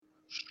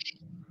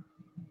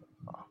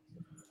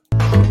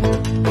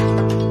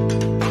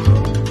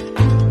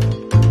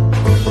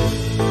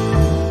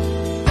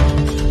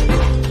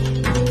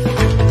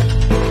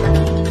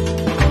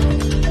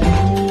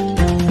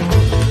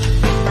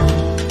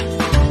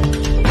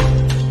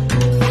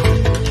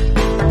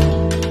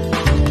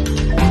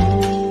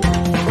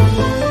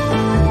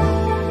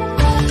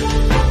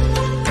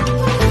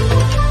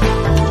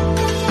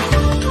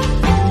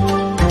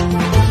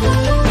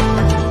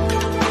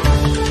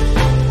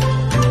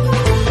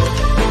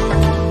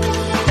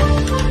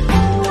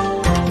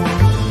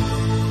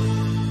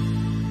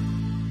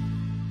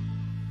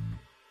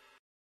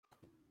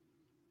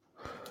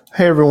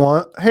Hey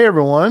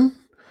everyone.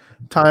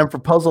 Time for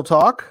Puzzle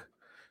Talk,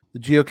 the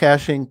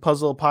geocaching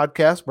puzzle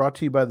podcast brought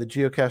to you by the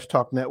Geocache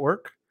Talk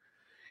Network.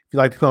 If you'd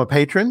like to become a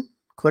patron,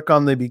 click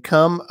on the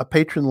Become a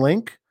Patron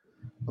link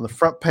on the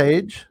front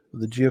page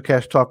of the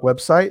Geocache Talk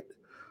website,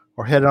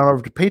 or head on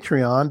over to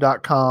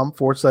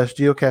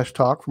patreon.com/geocache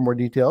talk for more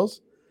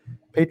details.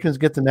 Patrons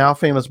get the now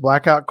famous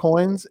blackout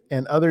coins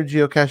and other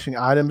geocaching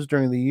items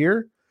during the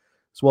year,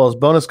 as well as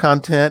bonus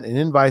content and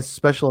invites to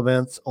special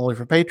events only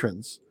for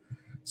patrons.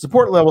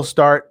 Support levels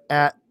start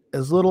at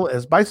as little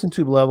as Bison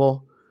Tube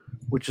level,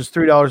 which is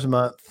 $3 a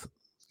month.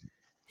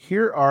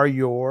 Here are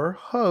your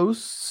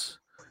hosts,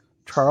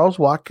 Charles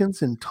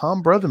Watkins and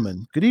Tom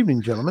Brotherman. Good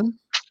evening, gentlemen.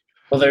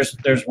 Well, there's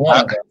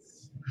one.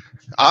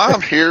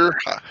 I'm here.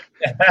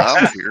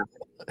 I'm here.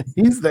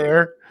 He's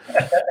there.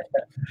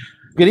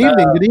 Good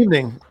evening. Good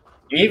evening.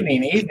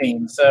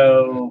 Evening.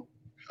 So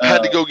I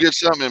had to go get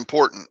something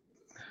important.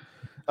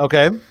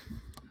 Okay.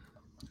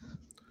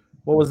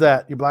 What was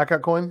that? Your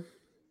blackout coin?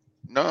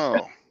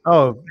 No.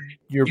 Oh,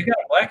 you got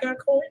a blackout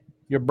coin?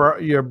 Your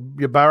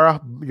Burra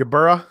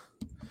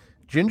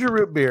ginger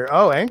root beer.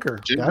 Oh, Anchor.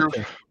 Ginger.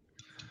 Gotcha.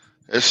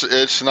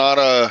 It's not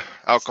a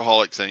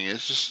alcoholic thing.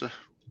 It's just a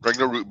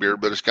regular root beer,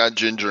 but it's got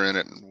ginger in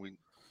it. And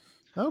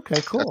okay,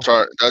 cool.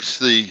 That's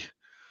the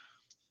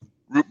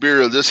root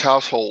beer of this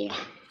household.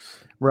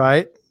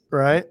 Right.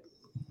 I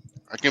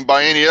can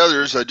buy any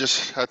others. I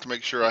just have to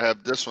make sure I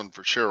have this one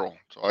for Cheryl.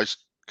 So I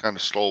kind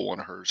of stole one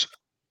of hers.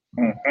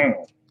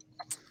 Mm-hmm.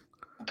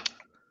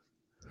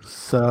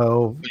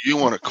 So you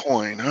want a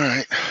coin? All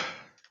right.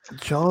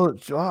 Joe,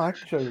 I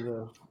can show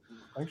you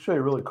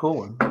a really cool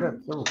one. I got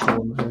several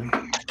cool ones here.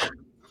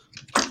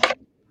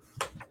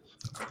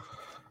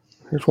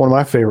 Here's one of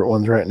my favorite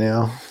ones right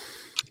now.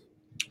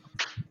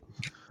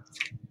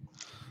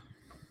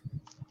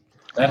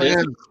 That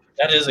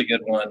is a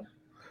good one.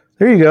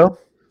 There you go.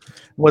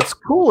 What's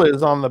cool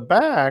is on the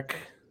back.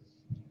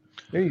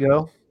 There you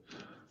go.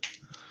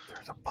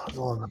 There's a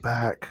puzzle on the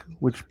back,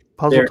 which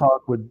Puzzle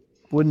Talk wouldn't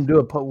do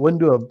a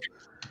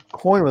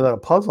coin without a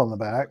puzzle on the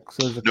back.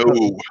 So there's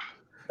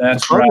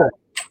that's right.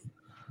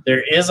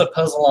 There is a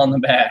puzzle on the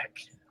back,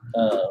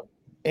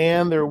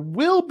 and there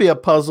will be a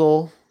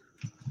puzzle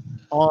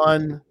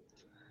on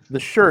the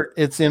shirt.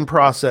 It's in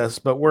process,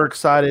 but we're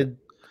excited.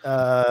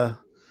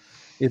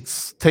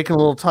 It's taken a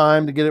little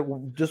time to get it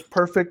just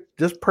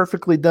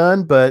perfectly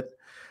done, but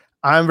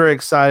I'm very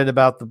excited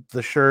about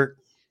the shirt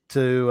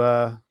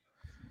to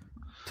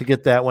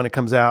get that when it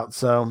comes out.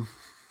 So,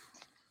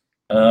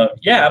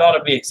 yeah, it ought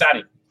to be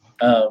exciting.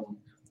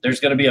 There's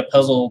going to be a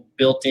puzzle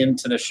built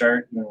into the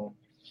shirt, and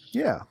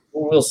yeah,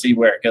 we'll see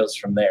where it goes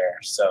from there.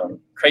 So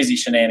crazy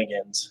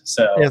shenanigans.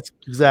 So yes,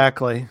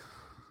 exactly.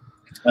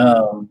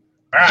 All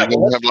right,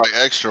 you have like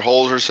extra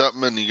holes or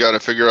something, and you got to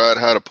figure out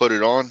how to put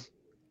it on.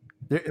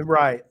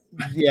 Right.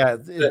 Yeah,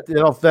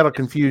 that'll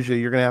confuse you.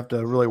 You're going to have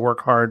to really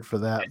work hard for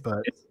that,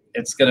 but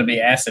it's going to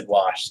be acid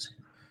washed.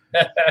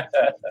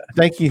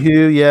 Thank you,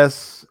 Hugh.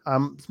 Yes,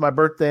 it's my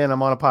birthday and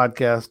I'm on a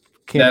podcast.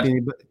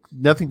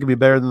 Nothing can be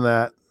better than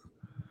that.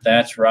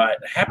 That's right.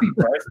 Happy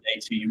birthday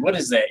to you. What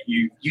is that?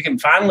 You can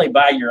finally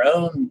buy your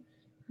own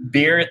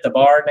beer at the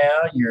bar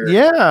now. Your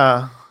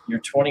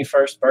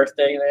 21st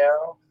birthday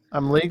now.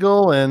 I'm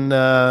legal, and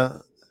I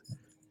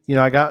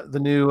got the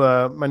new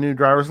my new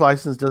driver's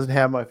license doesn't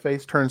have my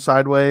face turned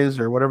sideways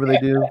or whatever they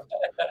do.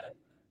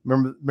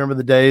 Remember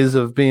the days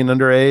of being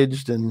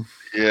underaged and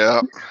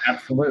yeah,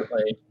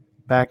 absolutely.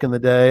 Back in the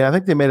day, I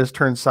think they made us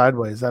turn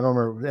sideways. I don't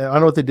remember. I don't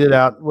know what they did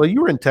out. Well,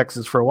 you were in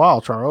Texas for a while,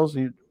 Charles.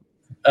 Yeah,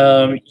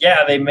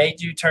 they made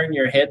you turn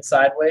your head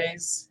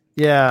sideways.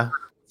 Yeah,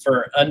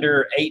 for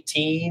under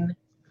 18,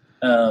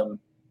 and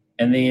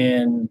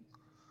then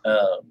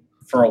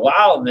for a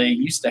while they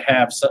used to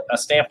have a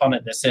stamp on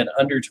it that said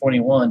under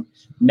 21.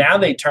 Now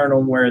they turn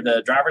them where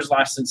the driver's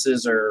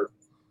licenses are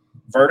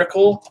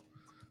vertical.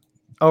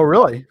 Oh,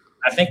 really?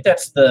 I think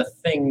that's the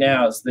thing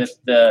now, is that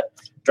the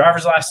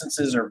driver's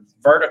licenses are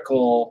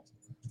vertical,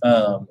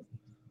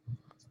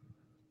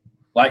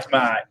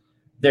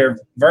 they're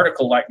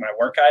vertical like my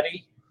work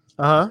ID.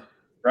 Uh-huh.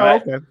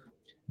 Right. Oh, okay.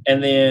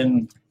 And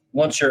then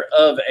once you're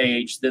of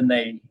age, then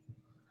they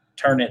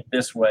turn it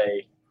this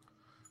way.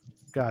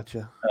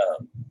 Gotcha.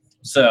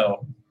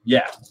 So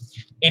yeah.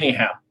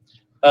 Anyhow.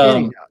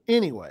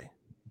 Anyway.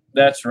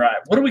 That's right.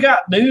 What do we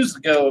got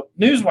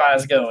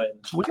news-wise going?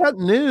 We got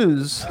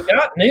news.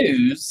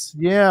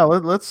 Yeah,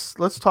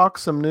 let's talk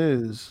some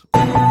news.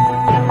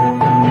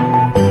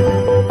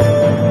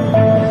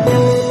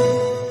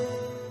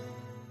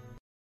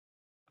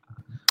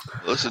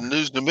 Listen,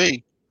 news to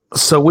me.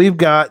 So we've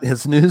got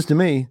his news to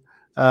me.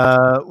 We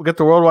got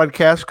the Worldwide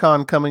Cache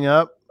Con coming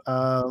up.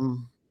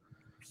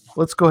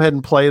 Let's go ahead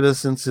and play this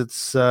since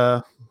it's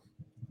kind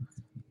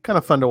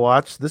of fun to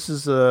watch. This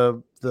is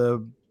the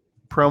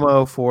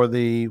promo for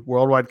the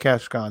Worldwide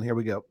Cache Con. Here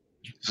we go.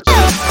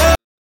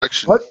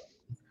 What?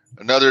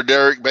 Another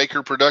Derek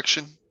Baker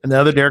production?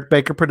 Another Derek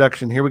Baker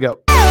production. Here we go.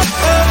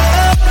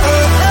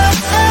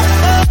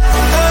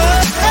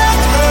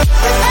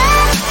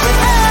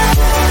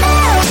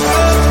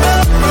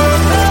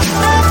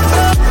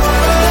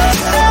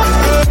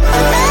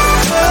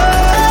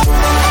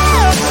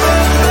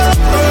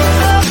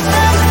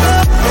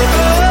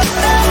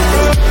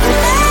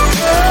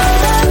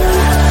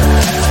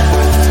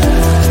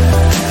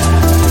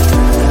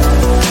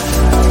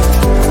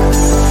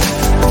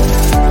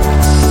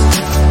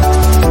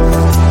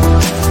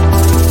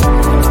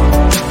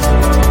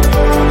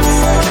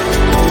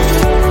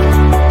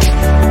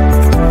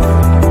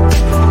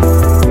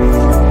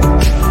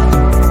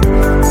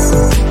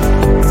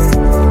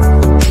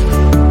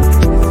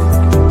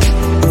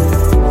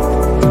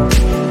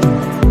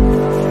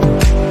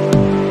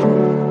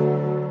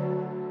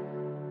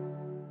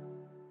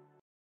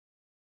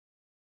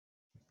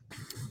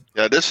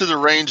 Yeah, this is a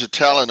range of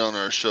talent on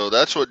our show.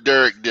 That's what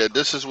Derek did.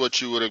 This is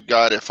what you would have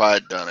got if I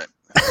had done it.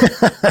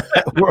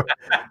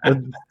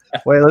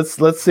 Wait,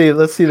 let's see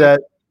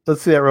that.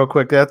 Let's see that real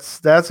quick.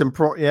 That's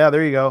important. Yeah,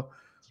 there you go.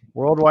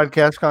 Worldwide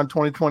CashCon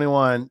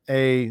 2021,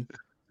 a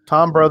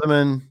Tom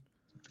Brotherman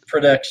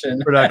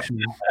production.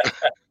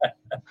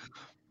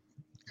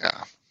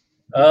 Yeah.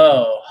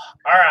 Oh,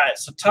 all right.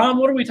 So, Tom,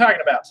 what are we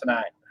talking about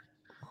tonight?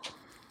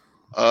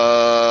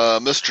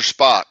 Mr.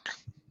 Spock.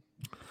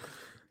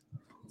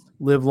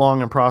 Live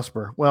long and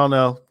prosper. Well,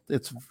 no,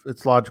 it's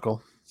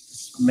logical.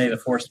 May the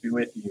force be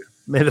with you.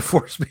 May the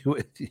force be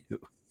with you.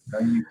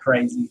 Are you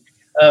crazy?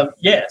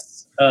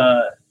 Yes,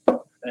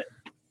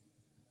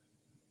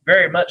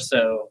 very much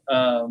so.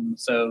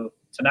 So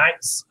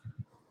tonight's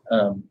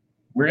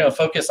we're going to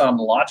focus on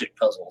logic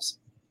puzzles,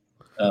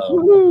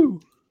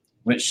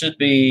 which should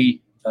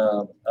be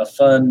a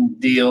fun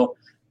deal.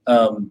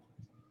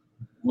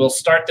 We'll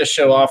start the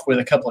show off with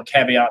a couple of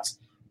caveats.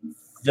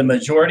 The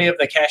majority of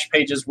the cache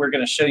pages we're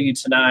going to show you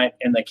tonight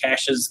and the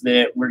caches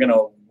that we're going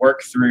to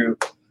work through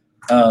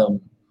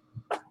don't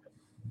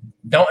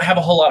have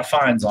a whole lot of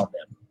finds on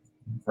them,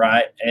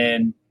 right?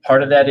 And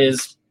part of that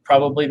is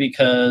probably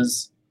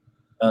because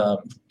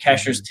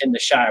cachers tend to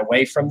shy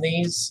away from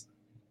these,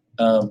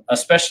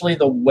 especially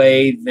the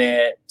way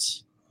that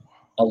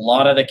a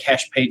lot of the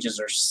cache pages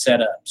are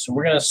set up. So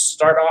we're going to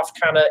start off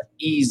kind of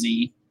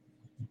easy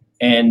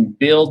and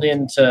build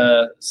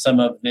into some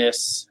of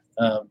this.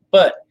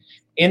 But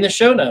in the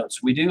show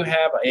notes, we do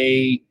have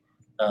a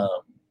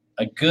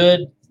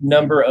good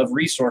number of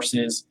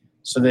resources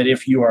so that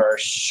if you are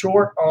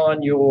short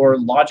on your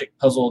logic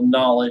puzzle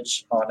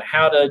knowledge on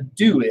how to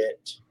do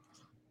it,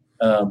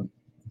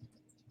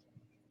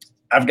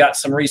 I've got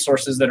some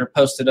resources that are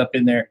posted up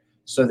in there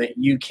so that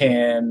you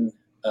can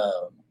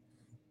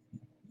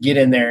get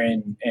in there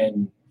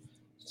and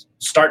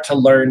start to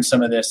learn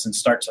some of this and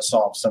start to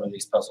solve some of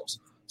these puzzles.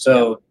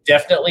 So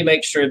definitely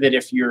make sure that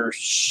if you're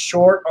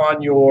short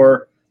on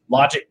your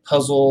logic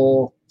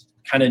puzzle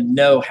kind of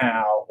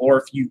know-how, or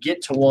if you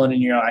get to one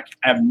and you're like,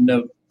 I have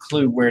no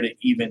clue where to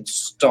even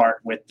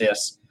start with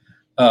this,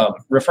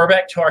 refer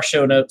back to our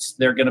show notes.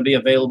 They're going to be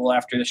available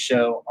after the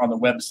show on the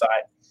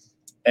website.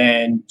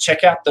 And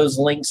check out those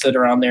links that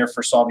are on there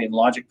for solving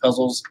logic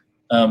puzzles.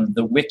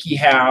 The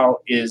WikiHow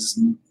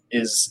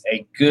is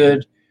a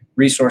good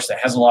resource that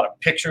has a lot of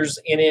pictures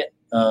in it.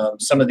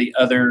 Some of the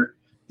other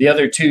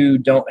two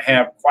don't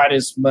have quite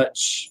as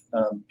much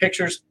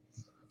pictures,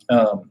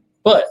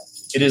 but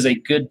it is a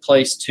good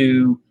place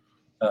to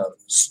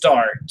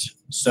start.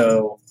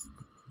 So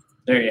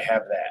there you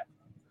have that.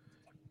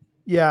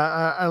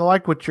 Yeah, I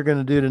like what you're going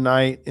to do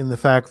tonight in the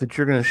fact that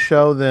you're going to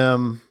show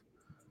them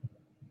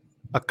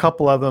a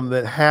couple of them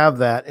that have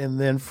that. And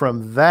then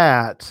from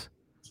that,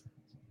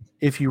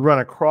 if you run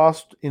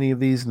across any of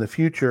these in the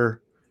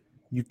future,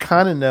 you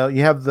kind of know,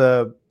 you have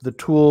the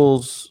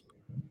tools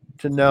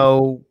to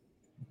know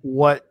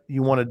what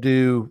you want to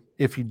do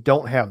if you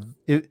don't have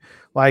it.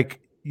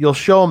 Like, you'll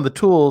show them the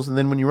tools, and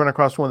then when you run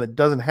across one that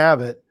doesn't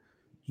have it,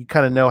 you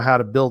kind of know how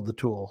to build the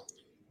tool.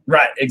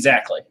 Right,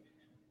 exactly.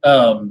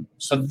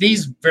 So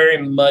these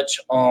very much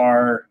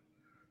are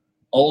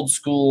old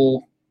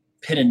school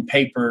pen and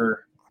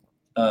paper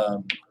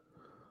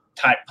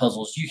type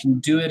puzzles. You can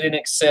do it in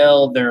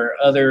Excel. There are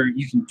other,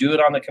 you can do it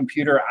on the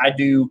computer. I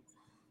do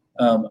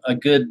a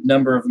good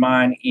number of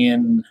mine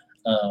in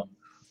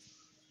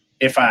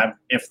if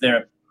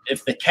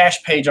the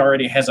cache page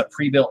already has a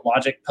pre-built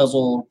logic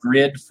puzzle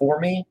grid for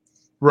me,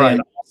 right, then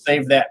I'll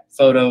save that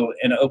photo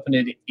and open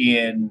it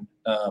in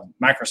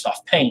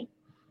Microsoft Paint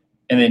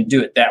and then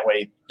do it that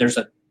way. There's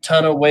a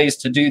ton of ways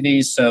to do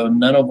these, so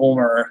none of them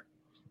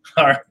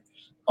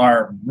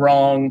are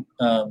wrong.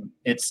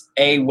 It's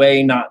a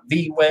way, not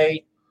the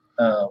way.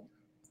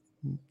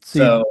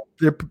 So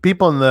the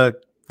people in the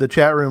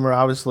chat room are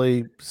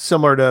obviously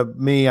similar to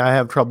me. I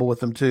have trouble with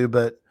them too,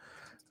 but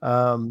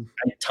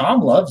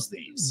Tom loves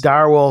these.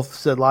 Direwolf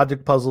said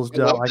logic puzzles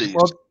don't like them.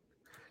 Well,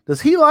 does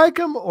he like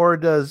them or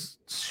does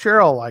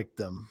Cheryl like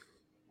them?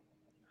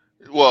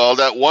 Well,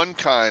 that one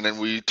kind, and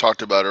we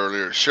talked about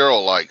earlier,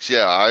 Cheryl likes.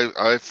 Yeah,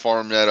 I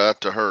farm that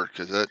out to her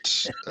because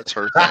that's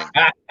her thing.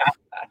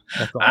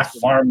 Awesome. I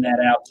farm that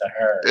out to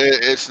her.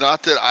 It's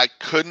not that I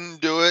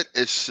couldn't do it;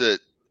 it's that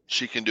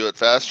she can do it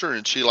faster,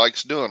 and she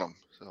likes doing them.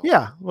 So.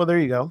 Yeah, well, there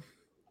you go.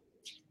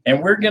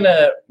 And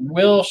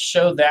we'll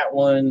show that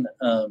one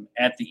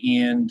at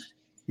the end.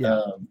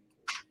 Yeah.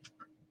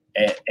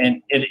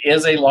 And it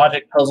is a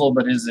logic puzzle,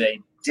 but it is a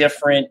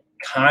different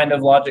kind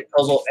of logic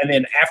puzzle. And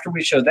then after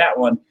we show that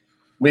one,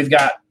 we've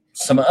got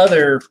some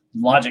other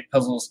logic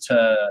puzzles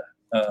to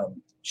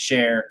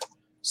share.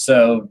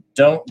 So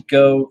don't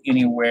go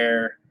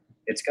anywhere.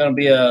 It's going to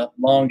be a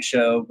long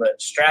show,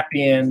 but strap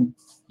in,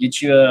 get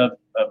you a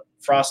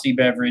frosty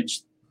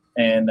beverage,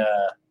 and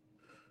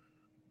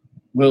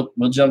we'll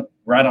jump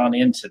right on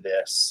into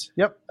this.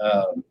 Yep.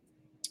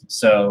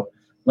 So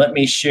let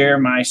me share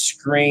my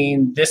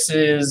screen. This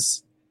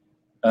is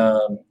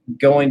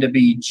going to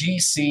be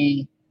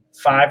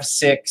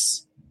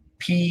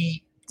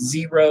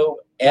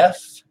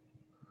GC56P0F.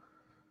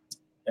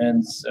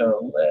 And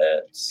so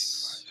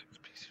let's.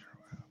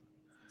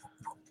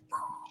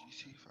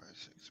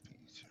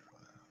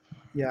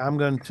 Yeah, I'm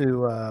going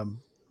to.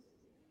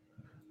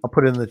 I'll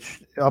put in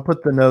I'll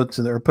put the notes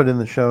in there, or put in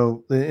the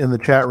show in the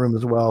chat room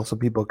as well, so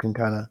people can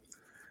kind of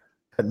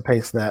cut and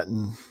paste that.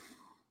 And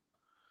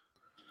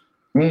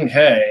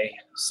okay,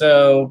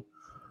 so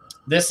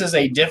this is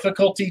a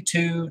difficulty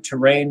 2,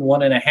 terrain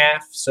 1.5.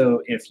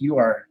 So if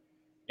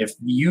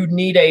you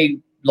need a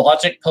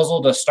logic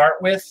puzzle to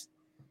start with,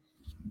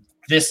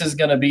 this is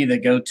going to be the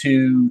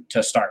go-to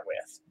to start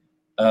with.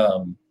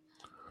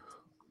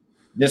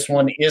 This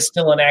one is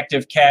still an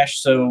active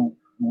cache, so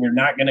we're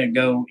not going to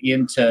go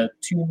into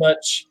too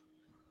much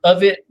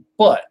of it,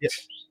 but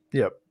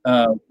yep.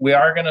 We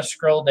are going to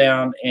scroll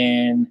down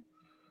and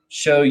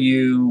show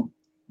you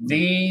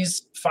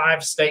these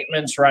 5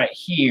 statements right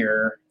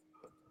here.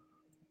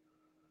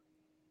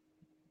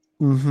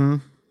 Mm-hmm.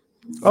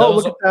 Oh,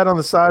 look at that on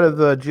the side of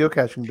the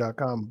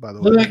geocaching.com, by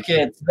the way. Look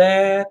at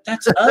that.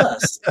 That's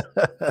us.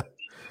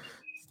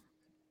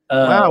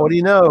 Wow, what do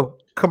you know?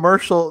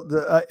 Commercial,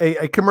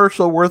 a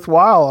commercial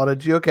worthwhile on a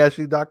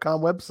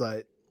geocaching.com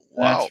website.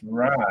 That's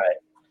right.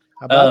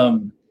 How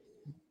about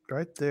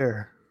right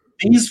there?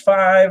 These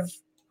 5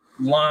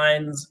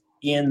 lines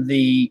in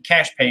the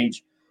cache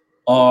page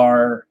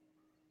are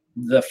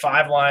the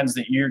 5 lines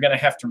that you're going to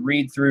have to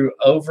read through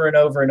over and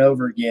over and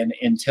over again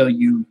until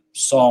you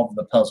solve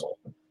the puzzle.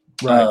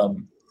 Right.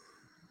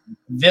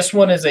 This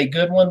one is a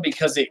good one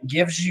because it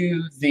gives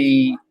you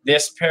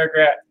this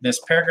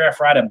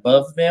paragraph right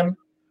above them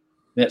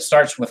that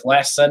starts with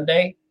last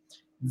Sunday.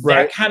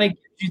 Right. That kind of gives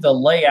you the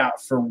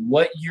layout for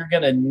what you're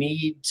going to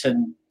need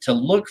to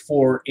look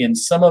for in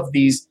some of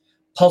these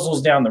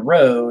puzzles down the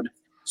road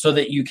so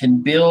that you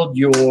can build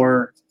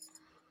your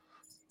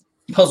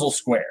puzzle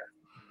square.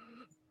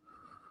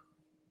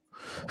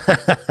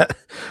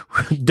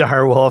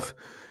 Direwolf,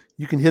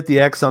 you can hit the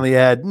X on the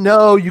ad.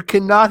 No, you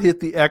cannot hit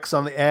the X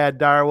on the ad,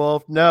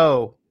 Direwolf.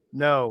 No.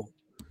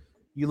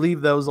 You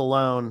leave those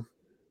alone.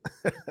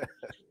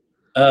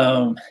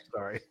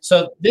 Sorry.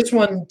 So this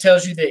one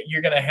tells you that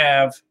you're going to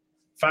have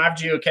 5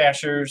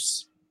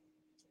 geocachers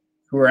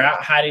who are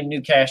out hiding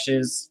new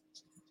caches.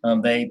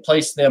 They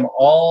place them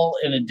all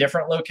in a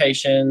different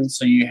location.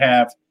 So you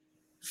have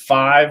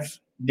 5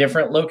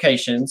 different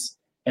locations,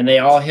 and they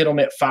all hit them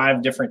at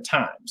 5 different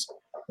times,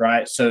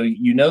 right? So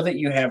you know that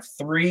you have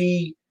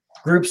 3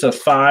 groups of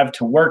 5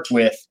 to work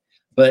with.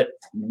 But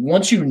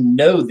once you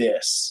know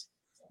this,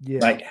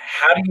 like,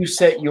 how do you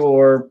set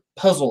your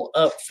puzzle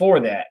up for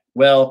that?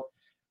 Well,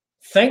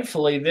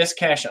 thankfully, this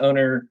cache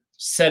owner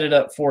set it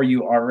up for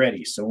you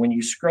already. So when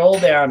you scroll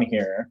down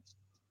here,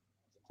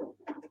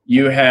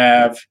 you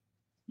have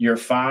your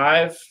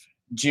 5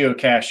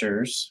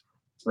 geocachers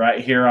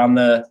right here on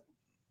the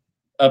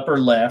upper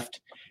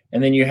left.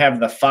 And then you have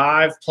the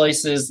 5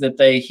 places that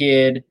they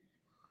hid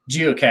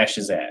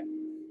geocaches at.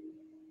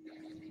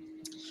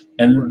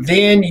 And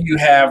then you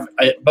have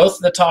at both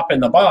the top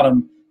and the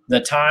bottom the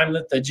time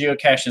that the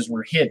geocaches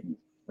were hidden,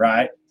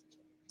 right?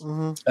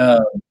 Mm-hmm.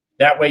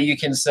 That way you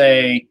can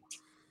say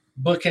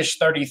Bookish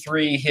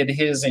 33 hid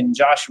his in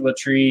Joshua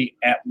Tree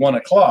at 1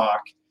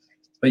 o'clock,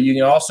 but you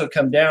can also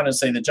come down and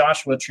say the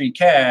Joshua Tree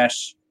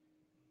cache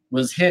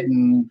was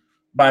hidden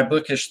by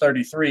Bookish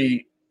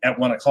 33 at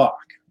 1 o'clock,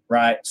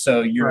 right?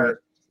 So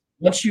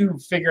once you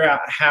figure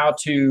out how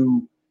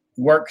to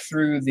work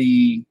through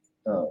the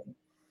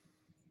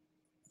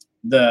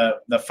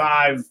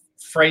 5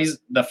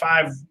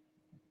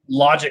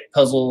 logic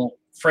puzzle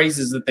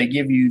phrases that they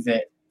give you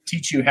that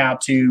teach you how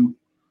to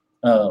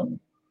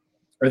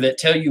or that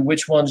tell you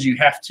which ones you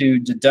have to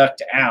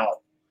deduct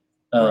out,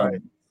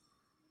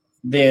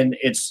 then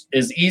it's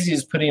as easy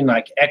as putting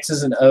like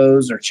X's and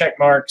O's or check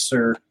marks.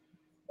 Or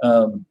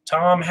Tom,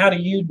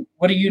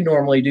 what do you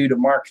normally do to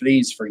mark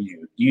these for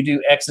you? Do you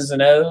do X's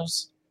and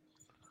O's?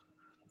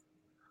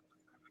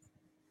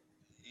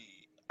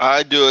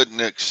 I do it in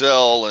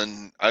Excel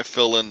and I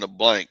fill in the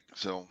blank.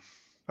 So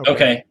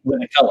okay,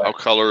 with a color. I'll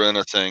color in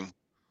a thing.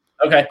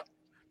 Okay.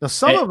 Now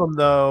some of them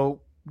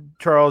though,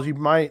 Charles, you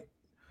might.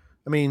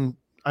 I mean,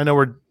 I know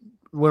we don't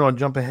want to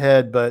jump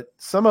ahead, but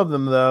some of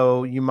them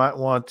though, you might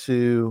want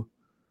to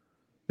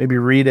maybe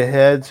read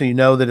ahead so you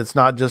know that it's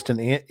not just an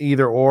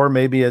either or.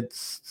 Maybe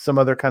it's some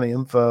other kind of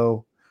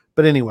info.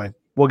 But anyway,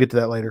 we'll get to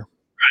that later.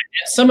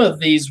 Right. Some of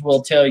these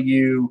will tell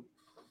you,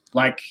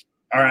 like,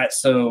 all right,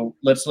 so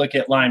let's look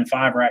at line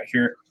 5 right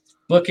here.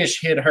 Bookish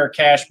hid her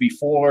cache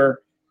before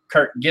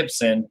Kurt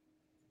Gibson,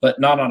 but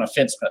not on a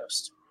fence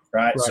post,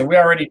 right? So we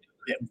already knew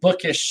that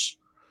Bookish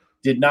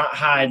did not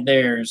hide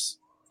theirs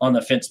on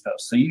the fence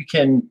post. So you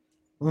can,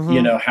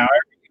 however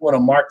you want to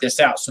mark this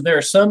out. So there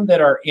are some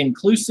that are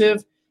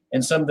inclusive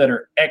and some that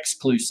are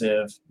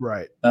exclusive,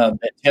 right?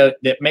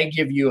 That may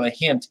give you a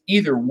hint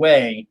either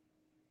way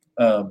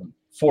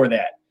for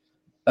that.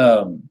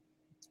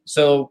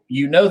 So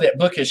you know that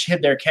Bookish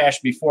hid their cache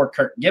before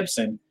Kurt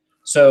Gibson.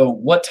 So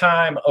what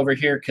time over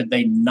here could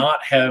they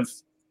not have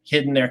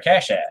hidden their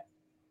cache at?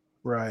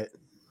 Right.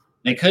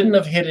 They couldn't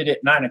have hid it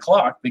at 9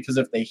 o'clock, because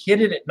if they hid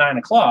it at 9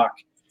 o'clock,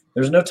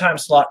 There's no time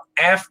slot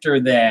after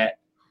that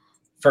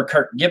for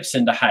Kirk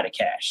Gibson to hide a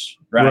cache,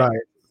 right?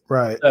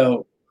 Right.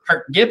 So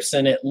Kirk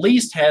Gibson at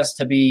least has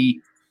to be,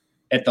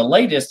 at the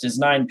latest, is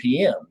 9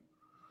 p.m.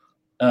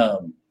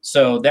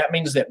 So that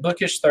means that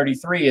Bookish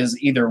 33 is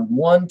either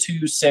 1,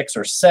 2, 6,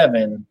 or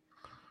 7,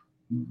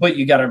 but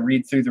you got to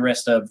read through the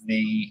rest of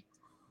the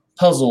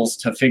puzzles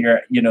to figure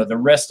out, the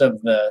rest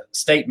of the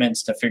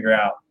statements to figure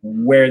out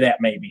where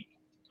that may be,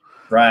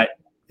 right?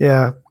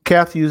 Yeah.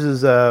 Kath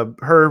uses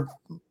her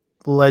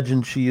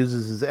legend she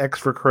uses is X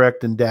for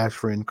correct and dash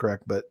for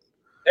incorrect, but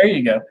there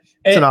you go.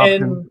 It's an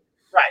option. And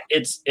right,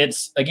 it's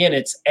again,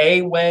 it's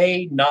a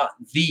way, not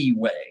the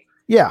way.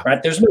 Yeah.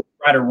 Right. There's no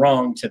right or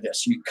wrong to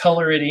this. You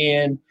color it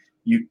in.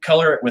 You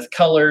color it with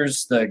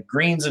colors, the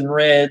greens and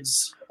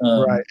reds,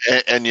 right,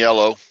 and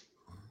yellow.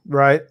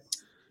 Right.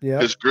 Yeah.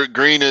 Because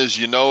green is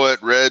you know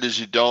it, red is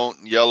you don't,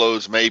 and yellow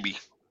is maybe.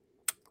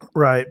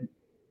 Right.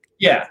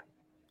 Yeah.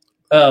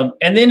 And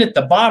then at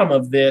the bottom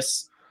of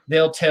this,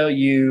 they'll tell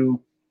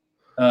you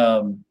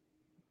A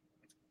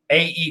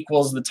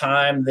equals the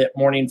time that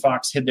Morning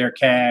Fox hid their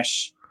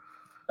cache.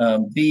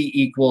 B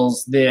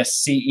equals this,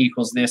 C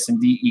equals this,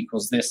 and D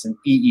equals this, and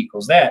E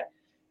equals that.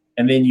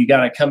 And then you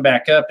got to come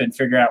back up and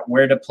figure out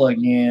where to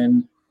plug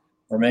in,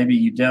 or maybe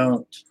you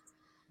don't,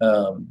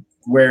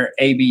 where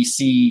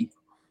ABC.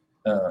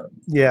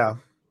 Yeah.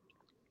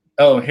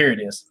 Oh, here it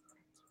is.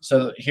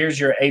 So here's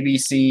your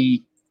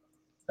ABC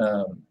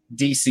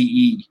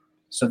DCE.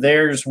 So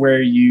there's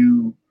where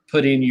you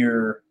put in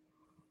your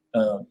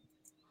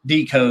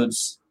D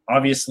codes.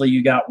 Obviously,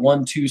 you got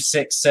 1, 2,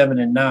 6, 7,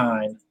 and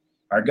 9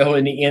 are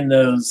going in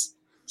those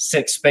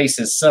 6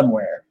 spaces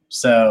somewhere.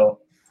 So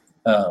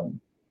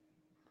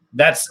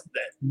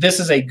this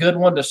is a good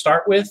one to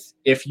start with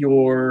if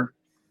you're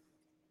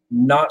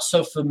not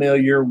so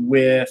familiar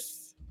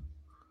with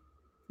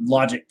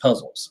logic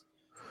puzzles.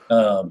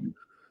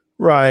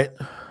 Right.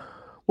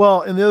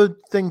 Well, and the other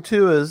thing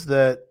too is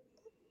that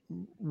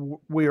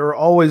we are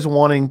always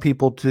wanting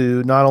people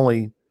to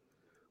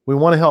we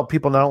want to help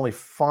people not only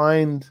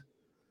find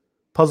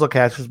puzzle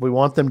caches, we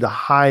want them to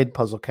hide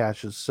puzzle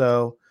caches.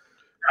 So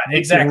right,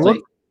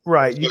 exactly.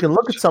 You can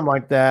look at something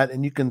like that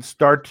and you can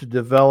start to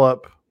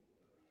develop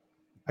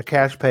a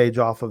cache page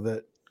off of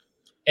it.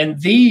 And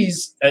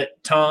these,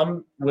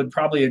 Tom would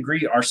probably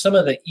agree, are some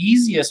of the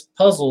easiest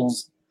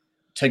puzzles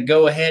to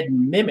go ahead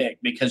and mimic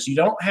because you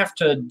don't have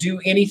to do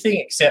anything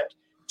except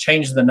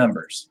change the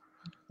numbers.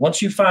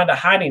 Once you find a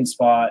hiding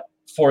spot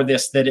for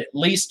this that at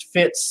least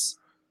fits,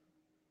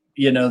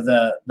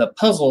 the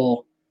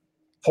puzzle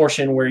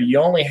portion where you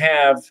only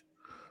have,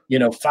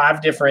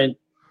 5 different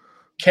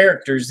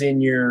characters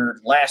in your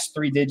last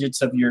 3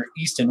 digits of your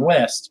east and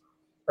west,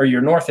 or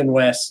your north and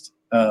west,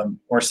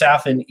 or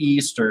south and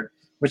east, or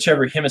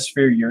whichever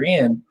hemisphere you're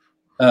in,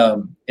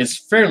 it's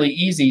fairly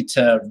easy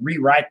to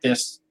rewrite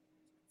this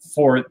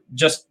for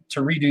just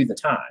to redo the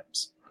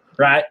times,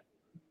 right?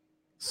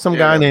 Some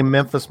guy named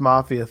Memphis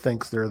Mafia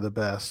thinks they're the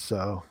best,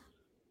 so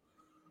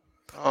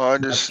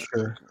I'm not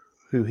sure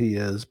who he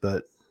is,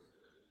 but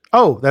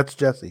that's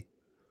Jesse.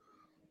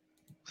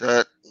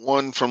 That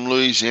one from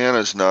Louisiana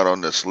is not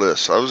on this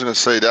list. I was going to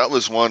say that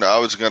was one I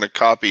was going to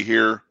copy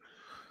here.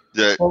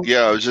 I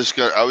was just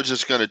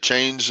going to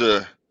change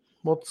the.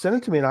 Well, send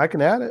it to me and I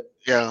can add it.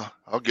 Yeah,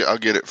 I'll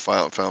get it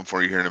found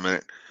for you here in a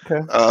minute.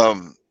 Okay.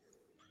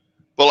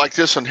 But like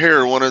this one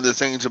here, one of the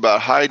things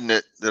about hiding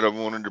it that I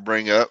wanted to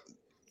bring up.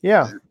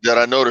 Yeah. That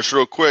I noticed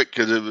real quick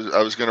because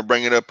I was going to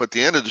bring it up at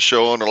the end of the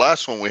show on the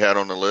last one we had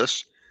on the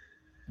list.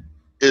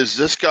 Is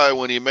this guy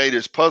when he made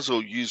his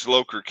puzzle used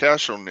local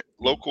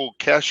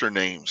cacher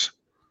names?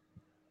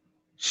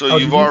 So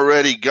you've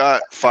already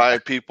got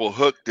 5 people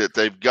hooked that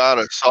they've got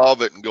to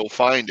solve it and go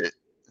find it.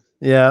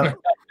 Yeah.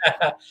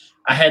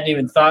 I hadn't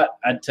even thought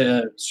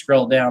to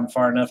scroll down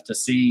far enough to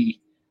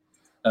see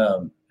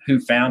who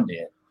found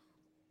it.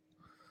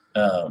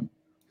 But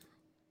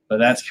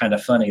that's kind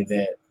of funny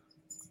that,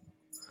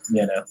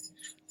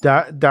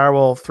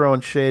 Direwolf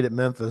throwing shade at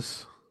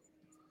Memphis.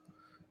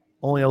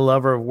 Only a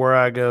lover of Where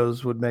I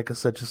Goes would make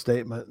such a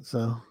statement.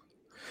 So,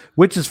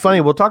 which is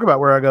funny. We'll talk about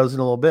Where I Goes in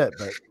a little bit,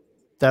 but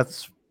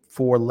that's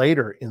for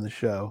later in the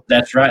show.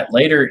 That's right.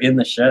 Later in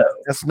the show.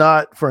 That's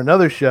not for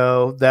another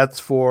show. That's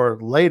for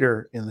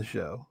later in the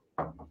show.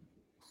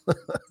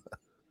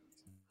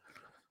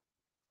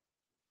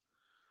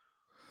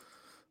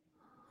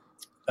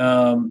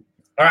 All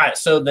right.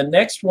 So the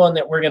next one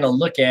that we're going to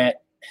look at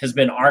has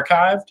been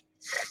archived.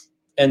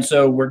 And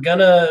so we're going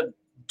to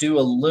do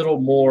a little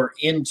more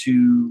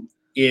into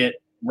it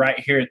right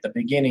here at the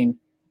beginning.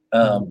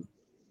 But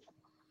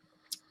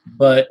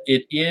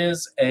it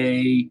is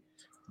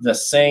the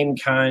same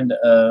kind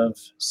of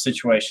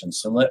situation.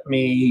 So let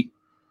me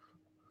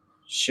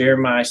share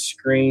my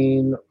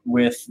screen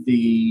with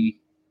the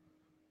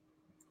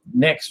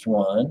next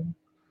one.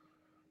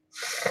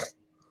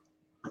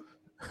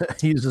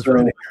 He uses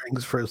red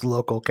herrings for his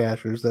local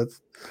cachers.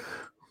 That's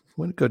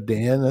way to go,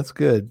 Dan. That's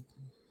good.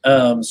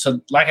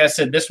 So like I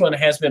said, this one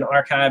has been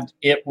archived.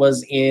 It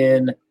was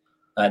in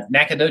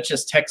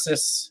Nacogdoches,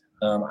 Texas,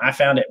 I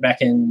found it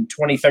back in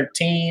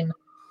 2013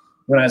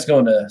 when I was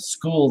going to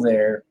school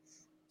there.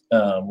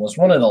 Was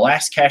one of the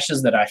last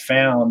caches that I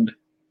found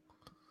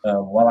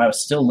while I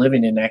was still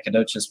living in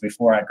Nacogdoches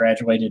before I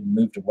graduated and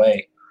moved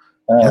away.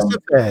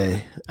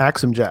 SFA,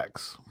 Axum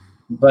Jacks.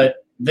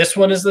 But this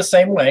one is the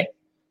same way.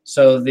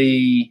 So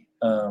the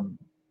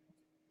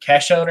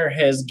cache owner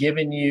has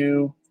given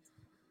you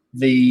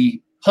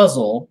the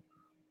puzzle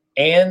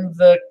and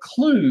the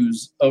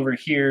clues over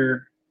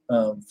here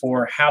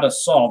for how to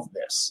solve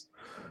this.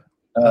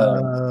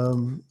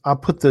 I'll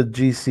put the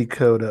GC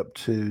code up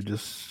too.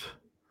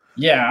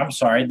 Yeah, I'm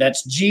sorry.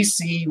 That's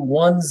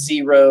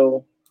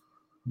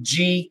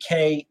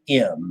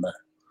GC10GKM.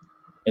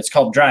 It's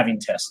called Driving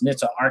Test, and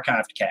it's an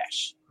archived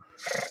cache.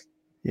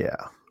 Yeah,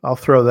 I'll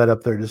throw that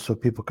up there just so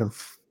people can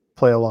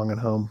play along at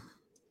home.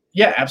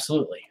 Yeah,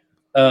 absolutely.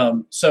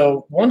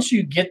 So once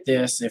you get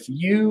this, if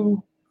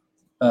you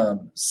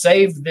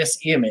save this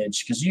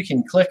image, because you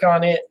can click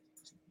on it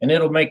and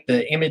it'll make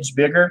the image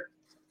bigger.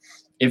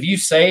 If you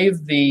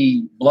save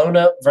the blown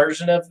up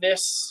version of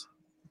this,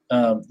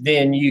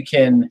 then you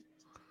can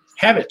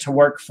have it to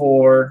work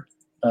for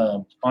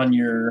on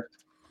your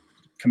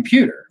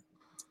computer.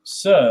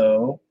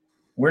 So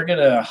we're going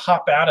to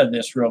hop out of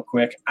this real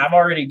quick. I've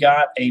already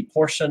got a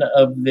portion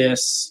of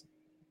this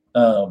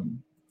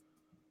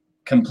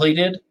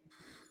completed.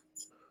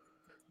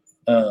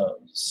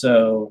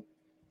 So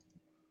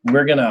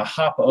we're going to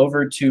hop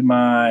over to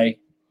my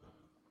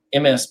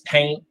MS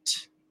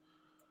Paint,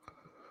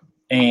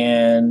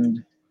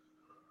 and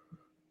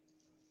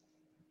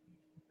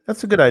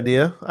that's a good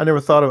idea. I never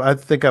thought of. I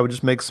think I would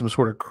just make some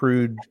sort of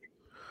crude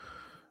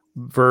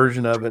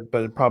version of it, but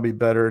it'd probably be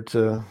better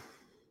to.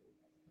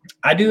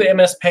 I do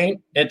MS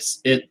Paint.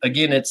 It's a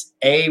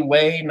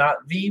way, not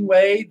the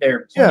way. There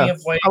are plenty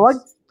of ways.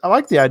 I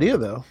like the idea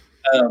though.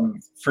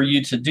 For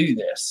you to do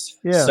this.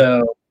 Yeah.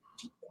 So,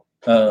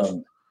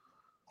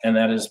 and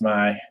that is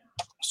my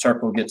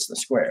circle gets the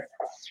square.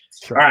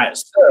 Sure. All right.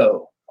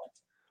 So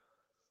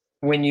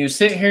when you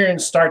sit here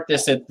and start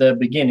this at the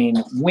beginning,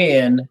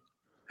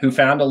 who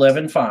found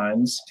 11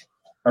 finds,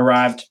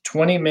 arrived in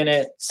 20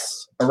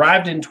 minutes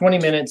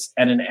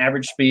at an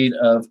average speed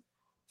of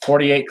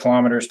 48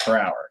 kilometers per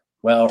hour.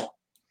 Well,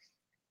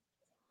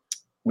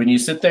 when you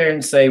sit there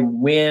and say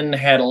Win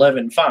had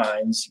 11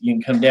 finds, you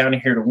can come down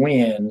here to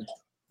Win,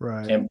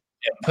 right, and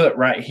put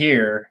right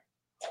here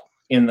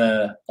in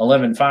the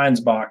 11 finds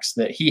box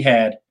that he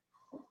had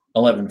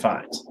 11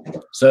 finds.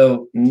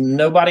 So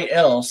nobody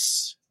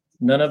else,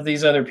 none of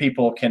these other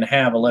people can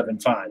have 11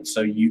 finds.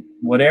 So you,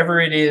 whatever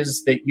it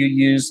is that you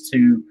use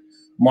to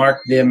mark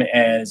them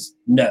as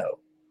no,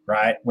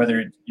 right?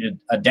 Whether it's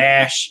a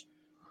dash,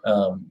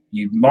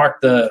 you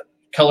mark the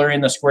color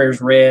in the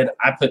squares red.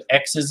 I put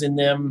X's in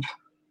them,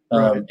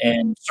 right,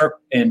 and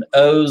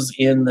O's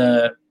in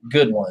the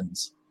good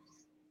ones,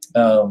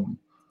 or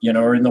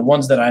in the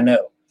ones that I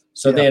know.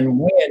 So then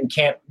Win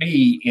can't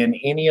be in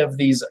any of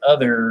these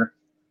other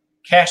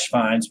cache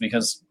finds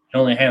because it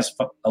only has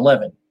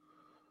 11.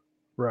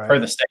 Right. Per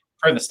the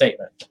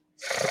statement.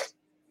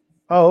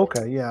 Oh,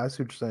 okay. Yeah, I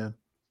see what you're saying.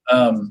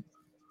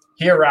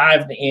 He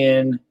arrived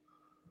in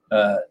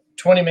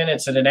 20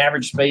 minutes at an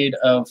average speed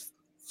of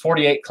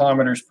 48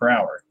 kilometers per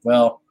hour.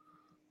 Well,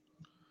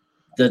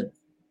 the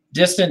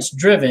distance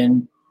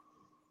driven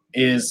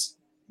it's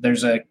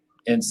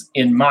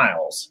in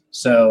miles.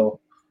 So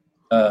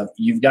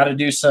you've got to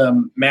do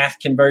some math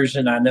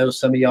conversion. I know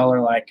some of y'all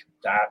are like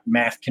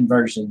math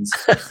conversions.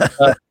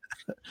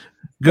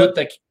 But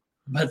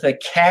the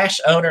cache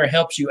owner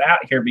helps you out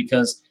here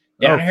because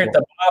down here at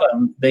the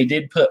bottom, they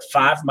did put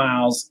 5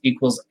 miles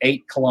equals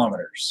 8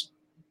 kilometers,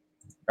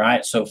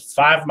 right? So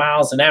 5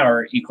 miles an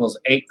hour equals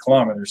 8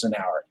 kilometers an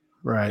hour,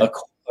 right?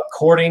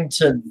 According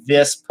to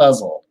this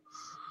puzzle,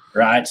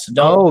 right? So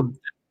don't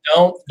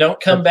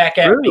come back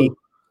at me.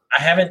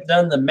 I haven't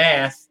done the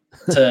math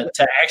to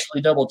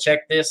actually double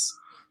check this,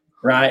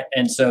 right?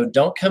 And so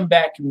don't come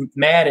back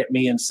mad at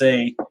me and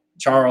say,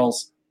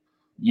 Charles,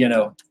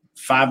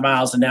 5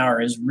 miles an hour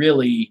is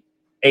really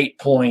 8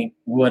 point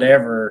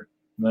whatever.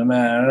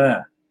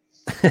 The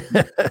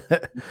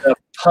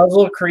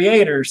puzzle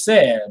creator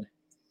said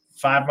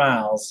 5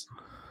 miles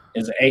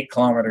is 8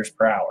 kilometers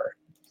per hour.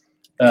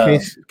 In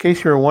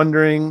case you're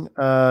wondering,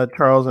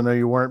 Charles, I know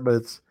you weren't, but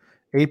it's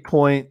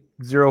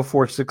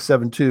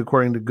 8.04672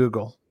 according to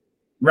Google.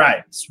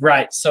 Right.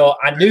 So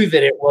I knew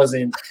that it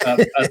wasn't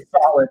a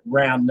solid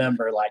round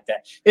number like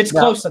that. It's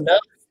close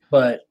enough,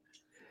 but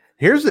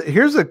here's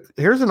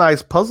a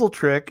nice puzzle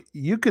trick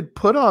you could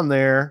put on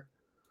there.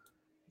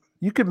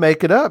 You could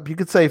make it up. You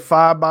could say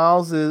 5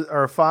 miles is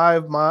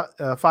 5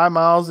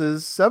 miles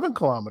is 7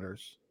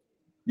 kilometers.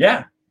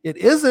 Yeah, it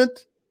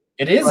isn't.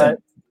 It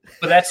isn't.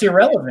 But that's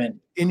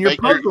irrelevant. In your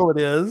puzzle, it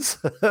is.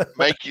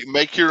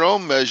 make your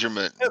own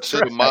measurement.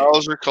 Instead of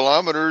miles or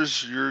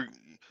kilometers, you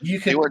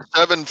want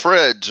 7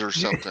 Freds or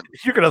something.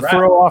 You're going to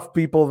throw off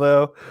people,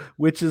 though,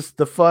 which is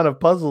the fun of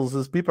puzzles.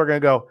 Is people are going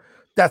to go,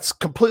 that's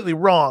completely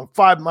wrong.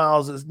 5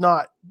 miles is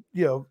not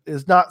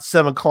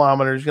 7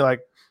 kilometers. You're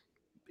like,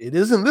 it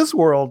is in this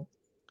world.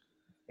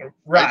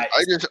 Right.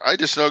 I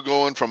just know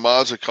going from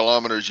miles to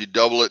kilometers, you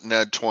double it and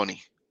add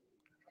 20.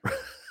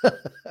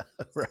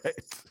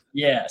 Right.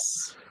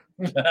 Yes.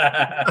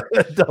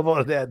 Double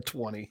and add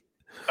 20.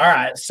 All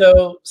right.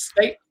 So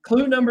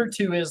clue number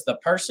 2 is the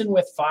person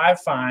with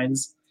 5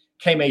 fines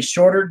came a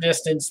shorter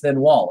distance than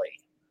Wally.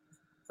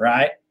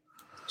 Right.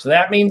 So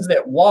that means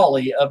that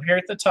Wally up here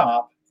at the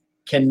top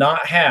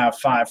cannot have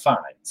 5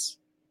 fines.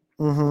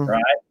 Mm-hmm.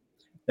 Right.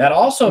 That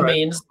also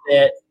means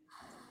that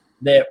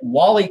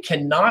Wally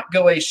cannot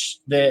go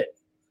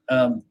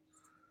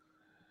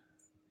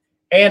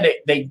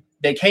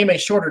they came a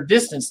shorter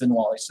distance than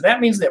Wally. So that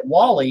means that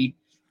Wally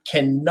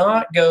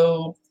cannot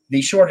go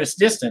the shortest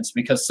distance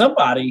because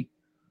somebody,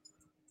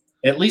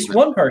 at least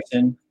one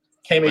person,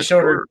 came a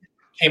shorter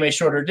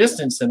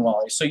distance than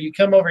Wally. So you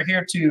come over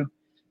here to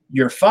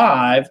your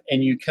 5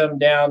 and you come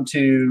down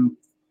to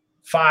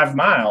 5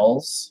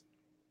 miles.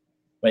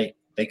 Wait,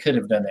 they could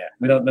have done that.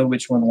 We don't know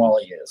which one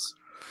Wally is.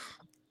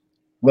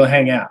 We'll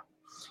hang out.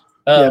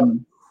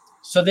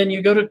 So then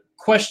you go to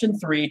question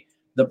 3.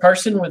 The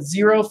person with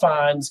 0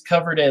 fines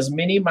covered as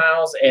many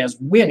miles as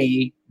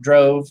Winnie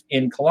drove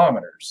in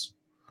kilometers.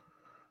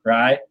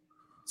 Right?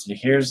 So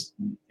here's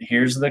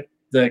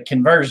the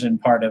conversion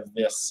part of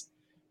this.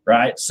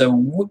 Right?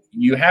 So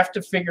you have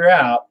to figure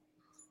out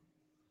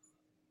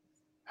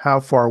how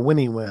far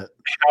Winnie went.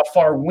 How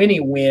far Winnie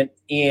went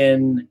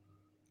in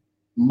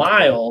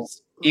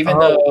miles, even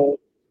though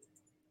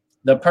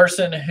the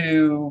person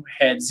who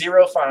had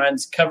 0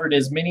 fines covered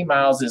as many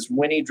miles as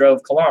Winnie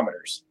drove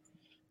kilometers.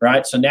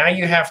 Right? So now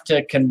you have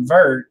to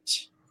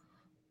convert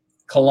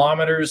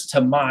kilometers to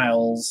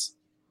miles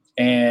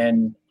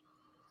and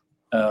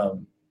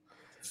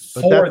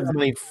but that's how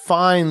many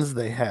fines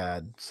they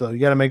had. So you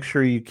got to make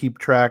sure you keep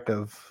track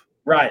of.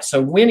 Right.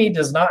 So Winnie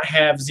does not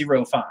have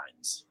 0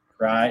 fines.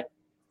 Right.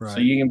 So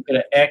you can put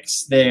an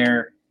X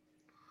there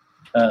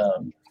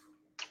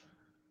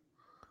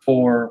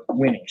for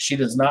Winnie. She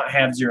does not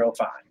have 0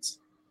 fines.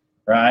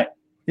 Right.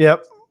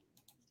 Yep.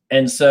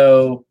 And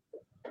so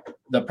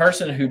the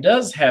person who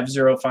does have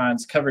 0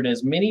 fines covered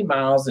as many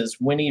miles as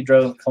Winnie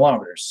drove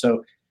kilometers.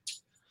 So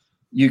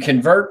you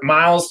convert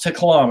miles to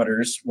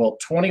kilometers. Well,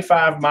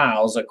 25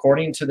 miles,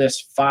 according to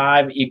this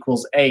 5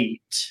 equals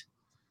 8,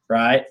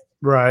 right?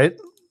 Right.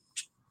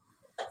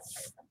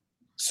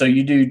 So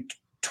you do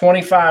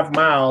 25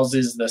 miles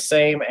is the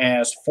same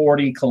as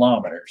 40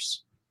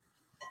 kilometers,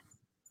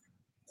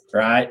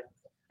 right?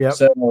 Yep.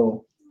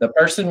 So the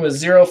person with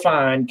 0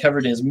 fine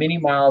covered as many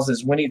miles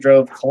as Winnie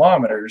drove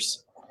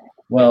kilometers.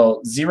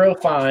 Well, 0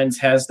 fines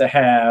has to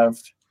have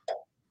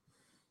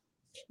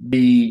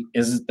the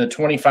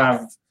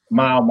 25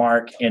 mile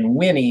mark, and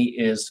Winnie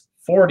is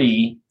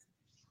 40.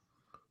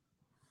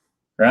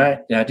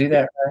 Right? Did I do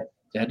that right?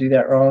 Did I do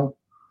that wrong?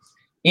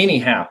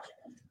 Anyhow,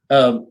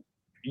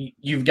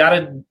 you've got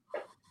to.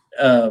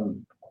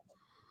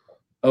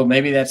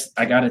 Maybe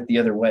I got it the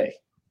other way.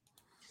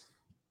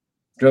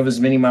 Drove as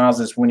many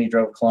miles as Winnie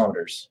drove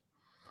kilometers.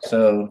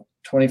 So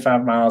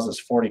 25 miles is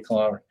 40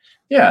 kilometers.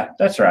 Yeah,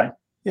 that's right.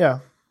 Yeah.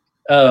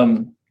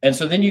 And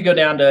so then you go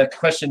down to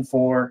question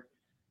 4,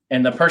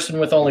 and the person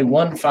with only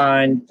 1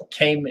 fine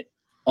came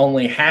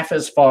only half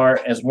as far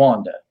as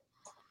Wanda.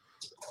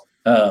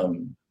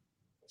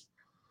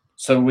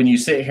 So when you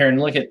sit here and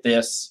look at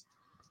this,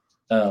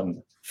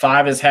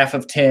 5 is half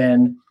of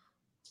 10,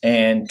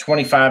 and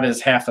 25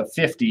 is half of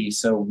 50.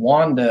 So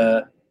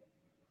Wanda,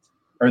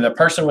 or the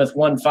person with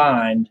 1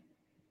 fine,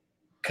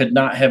 could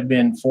not have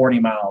been 40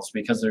 miles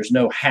because there's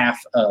no half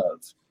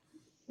of,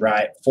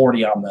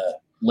 40 on the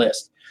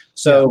list.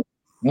 So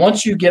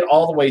once you get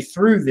all the way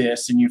through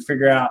this and you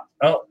figure out,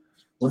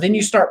 then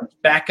you start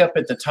back up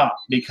at the top,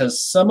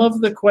 because some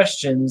of the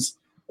questions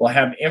will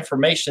have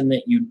information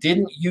that you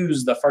didn't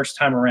use the first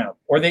time around,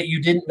 or that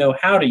you didn't know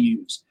how to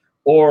use,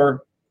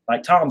 or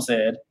like Tom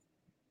said,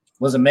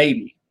 was a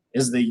maybe.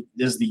 Is the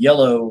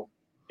yellow,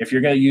 if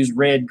you're going to use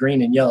red,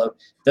 green, and yellow,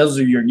 those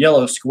are your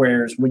yellow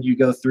squares when you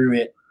go through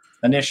it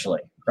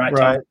initially, right,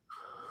 Tom? Right.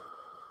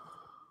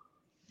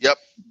 Yep.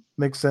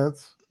 Makes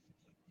sense.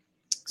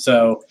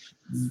 So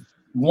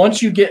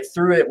once you get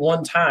through it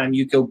one time,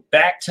 you go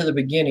back to the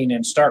beginning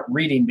and start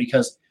reading,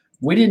 because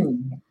we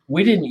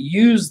didn't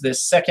use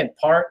this second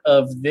part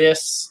of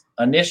this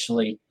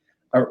initially.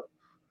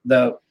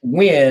 The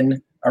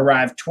Win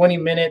arrived 20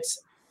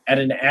 minutes at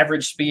an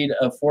average speed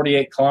of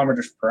 48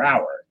 kilometers per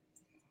hour,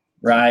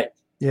 right?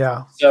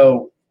 Yeah.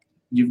 So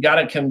you've got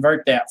to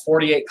convert that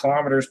 48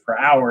 kilometers per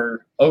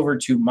hour over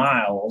to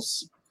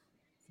miles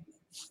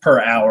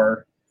per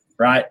hour,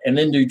 right? And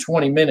then do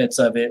 20 minutes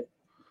of it.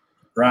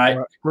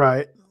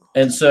 Right.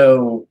 And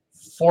so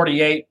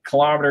 48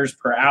 kilometers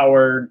per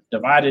hour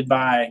divided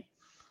by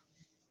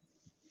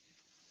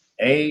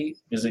 8.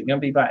 Is it going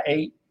to be by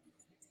 8?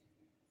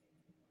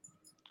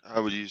 I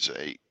would use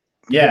 8.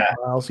 Yeah.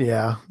 Miles,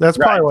 yeah. That's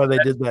probably why they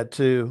did that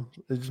too.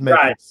 It just makes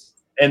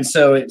it. And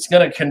so it's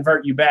going to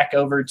convert you back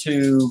over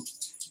to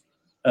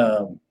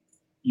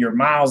your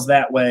miles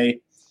that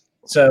way.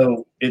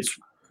 So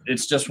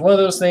it's just one of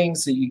those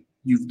things that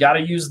you've got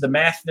to use the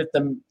math that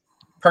the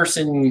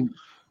person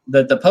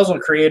that the puzzle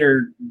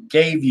creator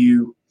gave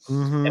you.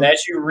 Mhm. And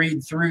as you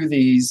read through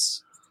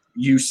these,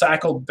 you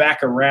cycle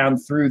back around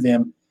through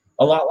them,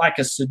 a lot like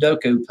a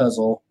Sudoku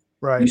puzzle.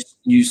 Right.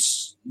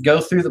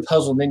 Go through the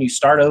puzzle, and then you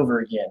start over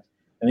again,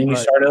 and then you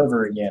Right. start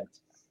over again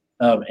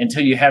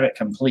until you have it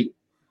complete.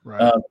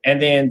 Right.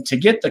 And then to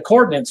get the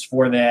coordinates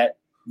for that,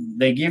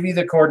 they give you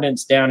the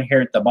coordinates down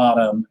here at the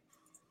bottom.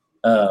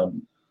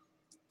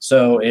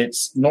 So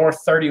it's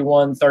North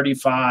 31,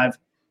 35,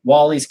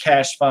 Wally's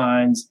cash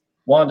finds,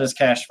 Wanda's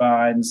cash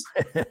finds,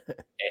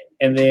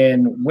 and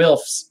then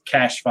Wilf's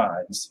cash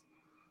finds.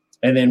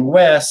 And then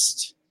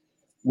West,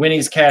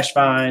 Winnie's cash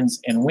finds,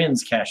 and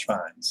Wynn's cash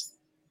finds.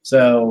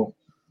 So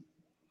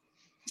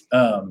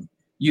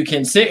you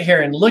can sit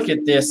here and look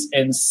at this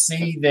and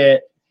see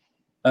that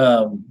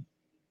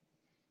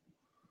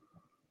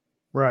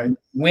Right.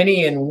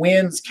 Winnie and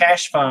Wynn's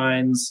cash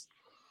finds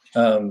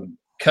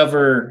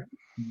cover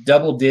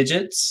double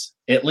digits,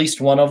 at least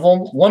one of them.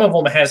 One of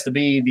them has to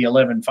be the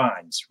 11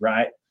 finds,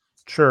 right?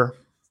 Sure.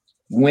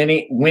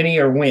 Winnie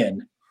or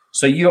Wynn.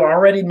 So you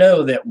already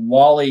know that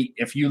Wally,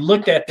 if you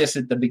looked at this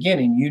at the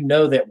beginning, you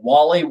know that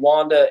Wally,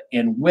 Wanda,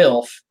 and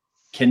Wilf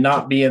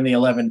cannot be in the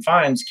 11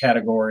 finds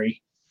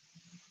category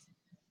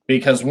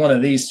because one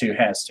of these two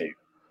has to.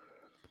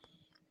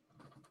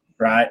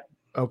 Right?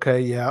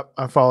 Okay. Yeah.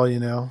 I follow you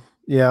now.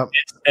 Yeah.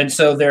 And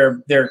so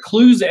there are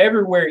clues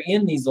everywhere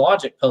in these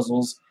logic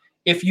puzzles.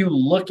 If you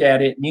look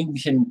at it,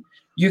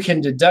 you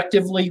can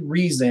deductively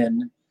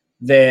reason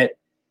that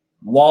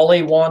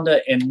Wally, Wanda,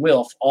 and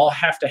Wilf all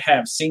have to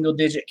have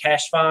single-digit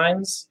cash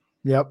finds.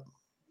 Yep.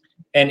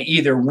 And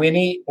either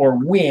Winnie or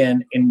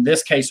Wynn, in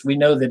this case, we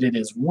know that it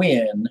is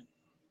Wynn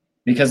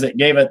because it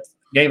gave us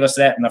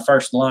that in the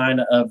first line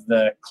of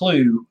the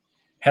clue,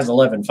 has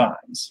 11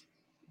 finds.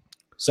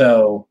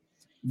 So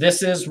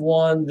this is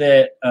one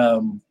that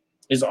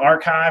is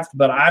archived,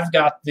 but I've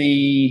got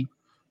the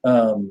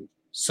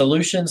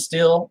solution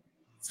still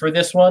for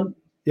this one.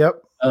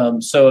 Yep.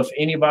 So if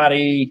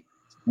anybody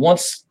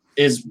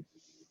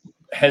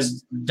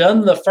has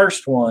done the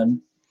first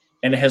one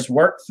and has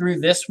worked through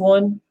this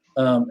one,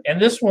 and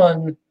this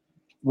one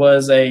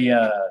was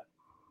a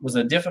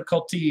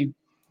difficulty.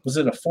 Was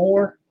it a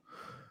 4?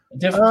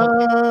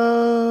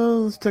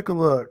 Let's take a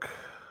look.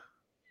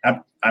 I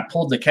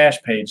pulled the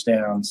cache page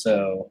down,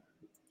 so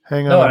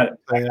hang no, on.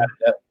 I got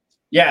it up.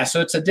 Yeah,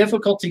 so it's a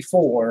difficulty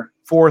 4.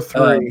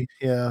 4-3.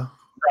 Yeah.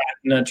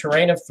 In a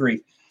terrain of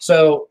 3.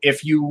 So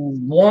if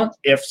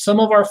some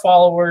of our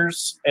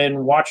followers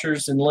and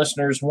watchers and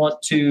listeners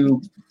want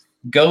to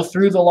go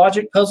through the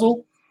logic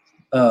puzzle,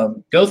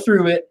 go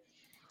through it,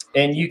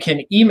 and you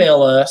can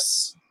email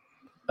us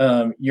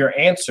your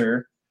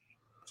answer.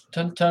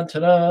 Dun, dun,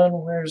 dun, dun.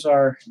 Where's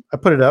our... I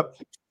put it up.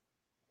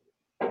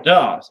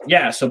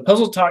 Yeah, so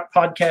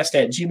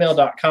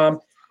puzzletalkpodcast@gmail.com.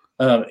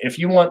 If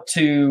you want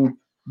to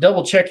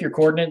double check your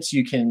coordinates,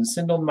 you can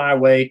send them my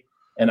way,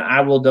 and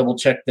I will double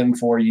check them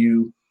for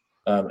you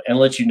and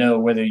let you know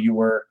whether you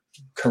were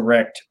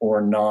correct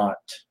or not.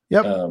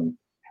 Yep.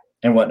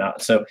 And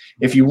whatnot. So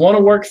if you want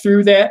to work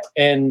through that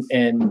and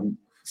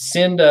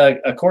send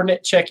a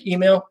coordinate check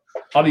email,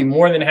 I'll be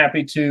more than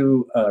happy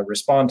to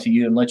respond to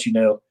you and let you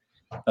know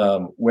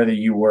whether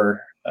you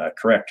were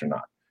correct or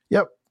not.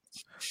 Yep.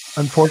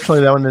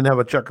 Unfortunately, that one didn't have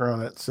a checker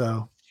on it.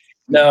 So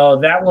no,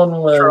 that one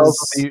was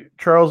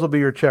Charles will be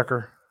your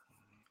checker.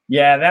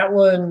 Yeah, that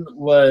one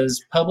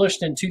was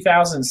published in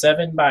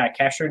 2007 by a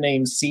cacher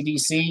named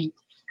CDC,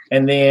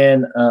 and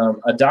then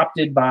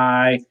adopted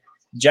by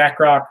Jack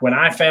Rock. When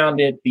I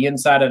found it, the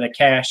inside of the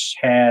cache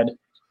had,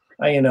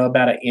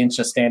 about an inch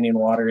of standing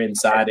water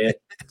inside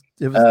it.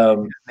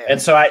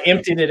 And so I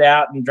emptied it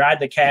out and dried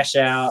the cache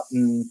out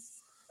and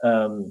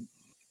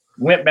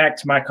went back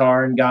to my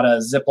car and got a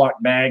Ziploc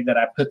bag that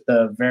I put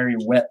the very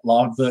wet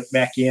logbook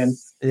back in.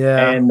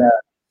 Yeah. And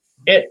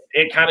it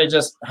kind of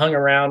just hung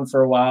around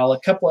for a while. A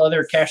couple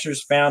other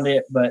cachers found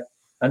it, but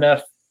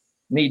enough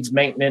needs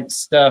maintenance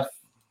stuff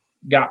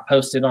got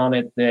posted on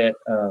it that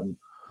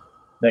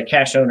the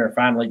cache owner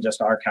finally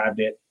just archived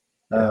it.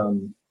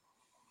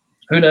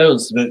 Who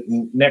knows? The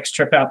next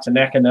trip out to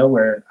Neck of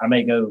Nowhere, I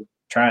may go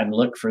try and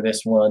look for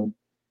this one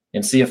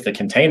and see if the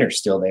container's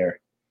still there.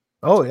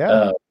 Oh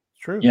yeah,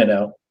 true.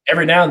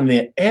 Every now and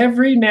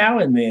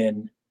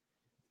then,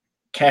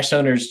 cache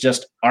owners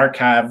just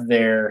archive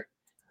their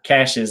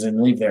caches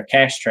and leave their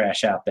cache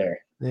trash out there.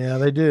 Yeah,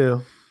 they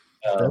do.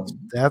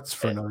 That'd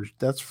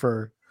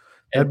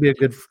be a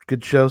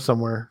good show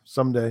somewhere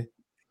someday.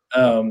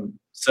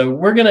 So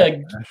we're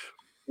gonna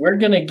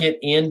get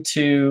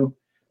into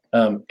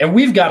and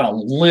we've got a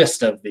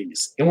list of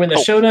these. And when the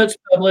show notes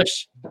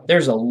publish,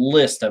 there's a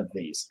list of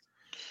these.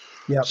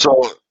 Yeah.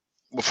 So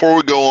before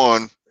we go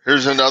on,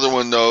 here's another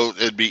one though.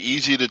 It'd be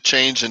easy to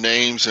change the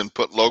names and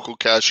put local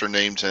cacher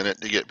names in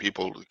it to get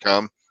people to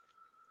come.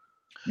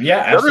 Yeah,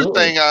 absolutely. Another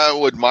thing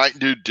I might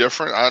do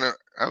different. I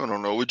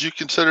don't know. Would you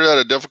consider that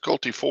a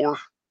difficulty 4?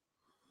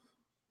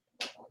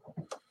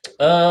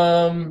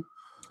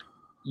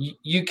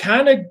 You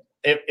kind of,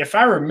 if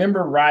I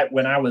remember right,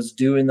 when I was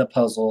doing the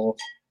puzzle,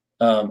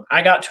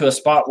 I got to a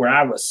spot where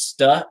I was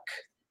stuck,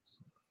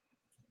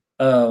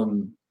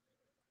 and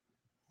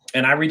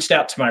I reached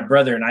out to my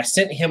brother and I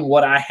sent him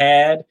what I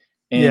had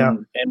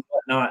and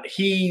whatnot.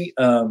 He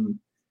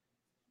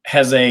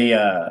has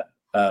a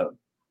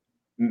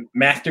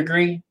math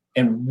degree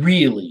and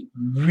really,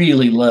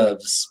 really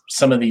loves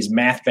some of these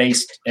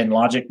math-based and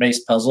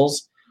logic-based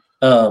puzzles.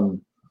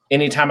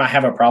 Anytime I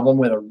have a problem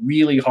with a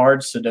really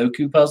hard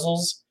Sudoku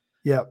puzzles,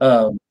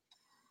 that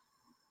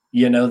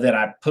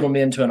I put them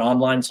into an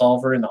online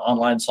solver, and the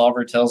online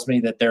solver tells me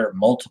that there are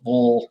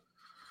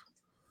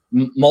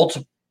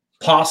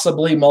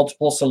possibly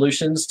multiple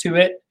solutions to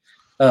it.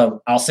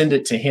 I'll send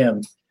it to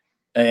him,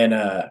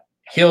 and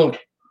he'll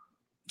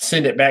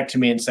send it back to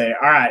me and say,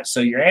 all right, so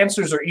your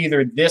answers are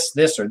either this,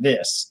 this, or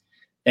this.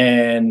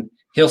 And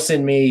he'll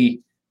send me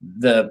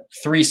the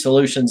 3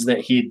 solutions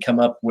that he'd come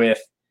up with.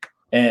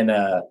 And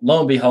lo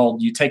and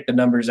behold, you take the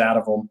numbers out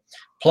of them,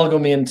 plug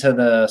them into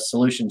the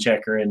solution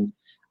checker. And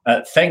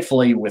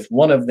thankfully, with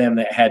one of them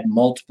that had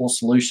multiple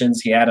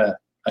solutions, he had a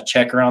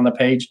checker on the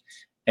page.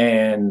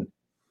 And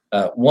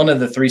one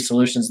of the 3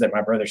 solutions that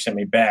my brother sent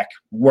me back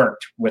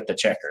worked with the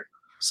checker.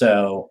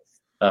 So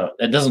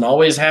it doesn't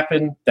always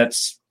happen.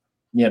 That's,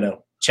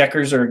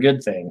 checkers are a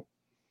good thing.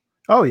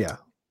 Oh, yeah.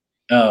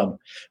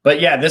 But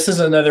yeah, this is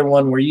another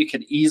one where you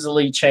could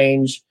easily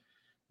change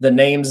the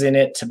names in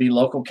it to be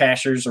local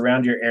cachers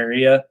around your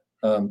area,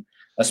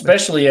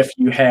 especially if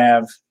you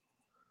have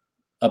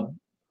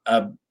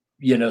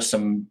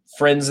some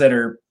friends that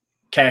are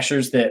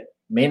cachers that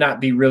may not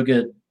be real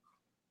good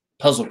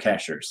puzzle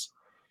cachers.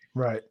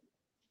 Right.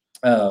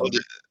 Well,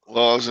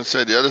 I was going to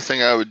say the other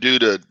thing I would do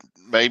to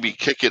maybe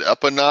kick it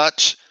up a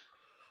notch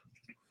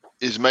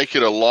is make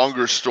it a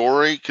longer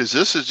story, because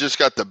this has just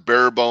got the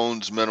bare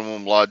bones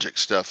minimum logic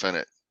stuff in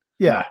it.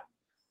 Yeah.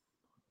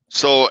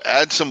 So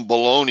add some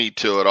baloney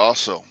to it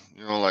also.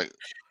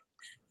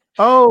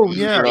 Oh,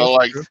 yeah.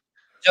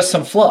 Just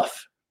some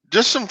fluff.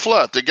 Just some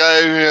fluff. The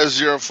guy who has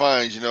 0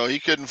 finds, he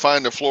couldn't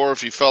find the floor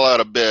if he fell out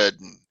of bed.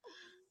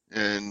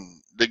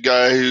 And the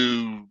guy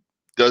who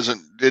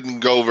didn't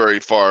go very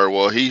far.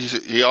 Well,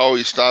 he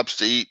always stops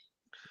to eat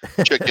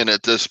chicken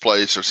at this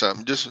place or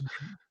something. Just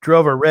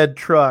drove a red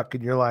truck,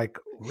 and you're like,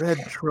 red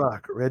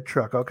truck.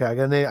 Okay,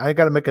 I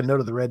got to make a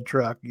note of the red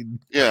truck.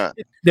 Yeah,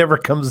 it never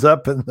comes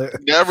up in there.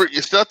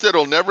 It's stuff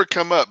that'll never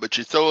come up, but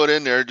you throw it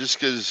in there just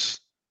because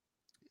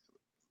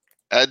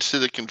adds to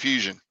the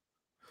confusion.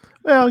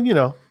 Well,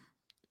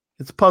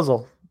 it's a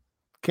puzzle.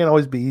 Can't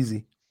always be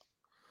easy.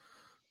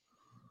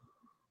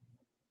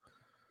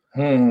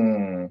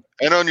 And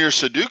on your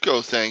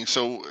Sudoku thing,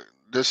 so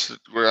this is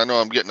where I know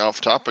I'm getting off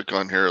topic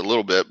on here a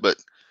little bit, but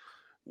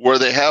where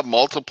they have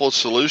multiple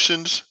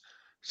solutions,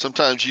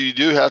 sometimes you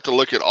do have to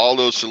look at all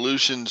those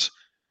solutions,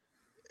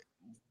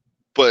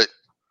 but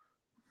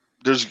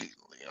there's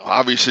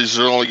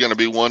only going to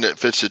be one that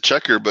fits the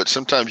checker, but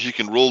sometimes you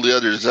can rule the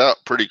others out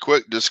pretty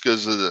quick just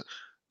because of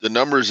the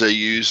numbers they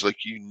use. Like,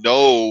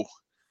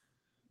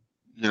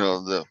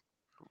 the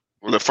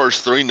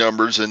first 3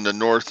 numbers in the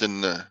north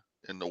and the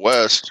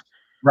west,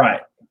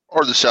 right,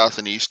 or the south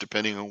and east,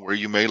 depending on where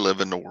you may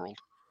live in the world.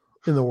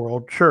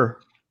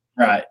 Sure.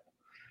 Right.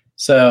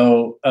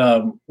 So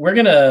we're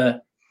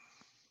gonna,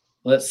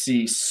 let's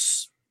see,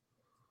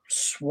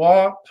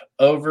 swap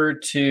over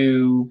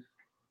to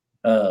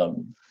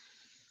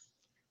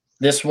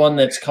this one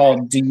that's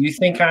called "Do You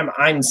Think I'm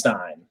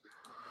Einstein?"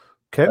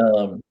 Okay.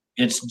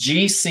 It's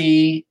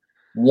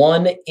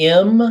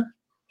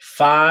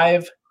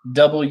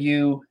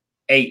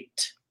GC1M5W8.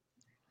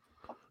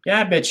 Yeah,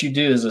 I bet you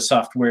do as a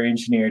software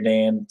engineer,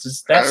 Dan.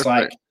 That's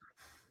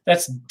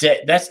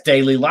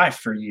daily life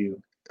for you.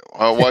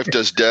 My wife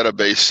does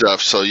database stuff,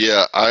 so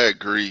yeah, I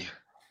agree.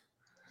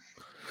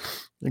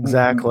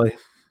 Exactly.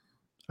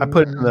 I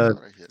put it in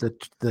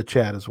the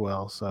chat as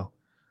well. So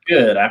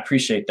good. I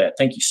appreciate that.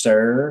 Thank you,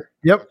 sir.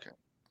 Yep. Okay.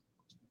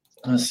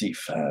 Let's see,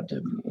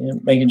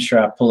 5W. Making sure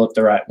I pull up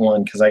the right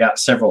one because I got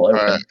several open.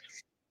 Right.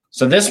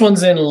 So this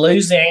one's in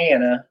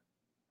Louisiana.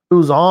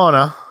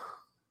 Louisiana.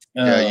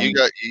 Yeah,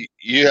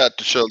 you have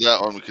to show that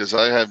one because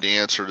I have the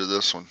answer to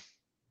this one.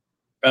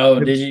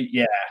 Oh, did you?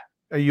 Yeah.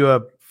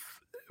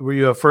 Were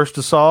you a first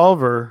to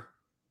solve or?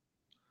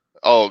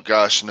 Oh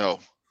gosh,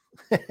 no.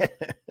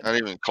 Not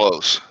even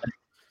close.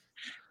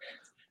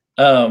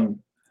 All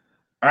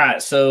right.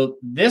 So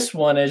this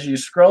one, as you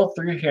scroll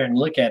through here and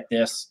look at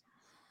this,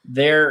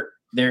 there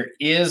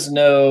is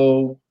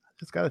no.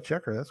 It's got a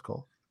checker. That's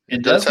cool.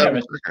 It does have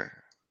a checker,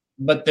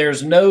 but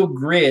there's no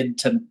grid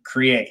to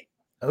create.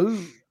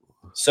 Oh.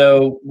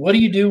 So what do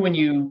you do when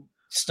you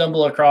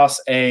stumble across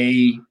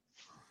a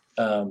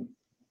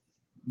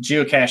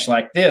geocache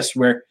like this,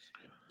 where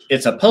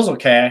it's a puzzle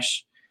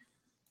cache?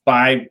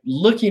 By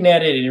looking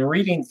at it and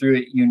reading through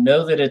it, you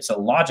know that it's a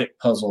logic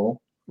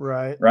puzzle.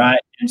 Right.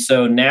 And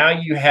so now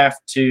you have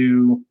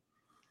to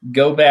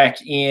go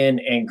back in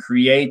and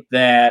create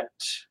that,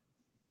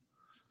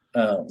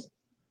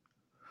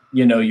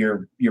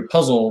 your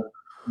puzzle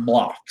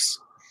blocks.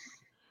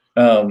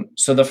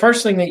 So the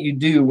first thing that you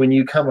do when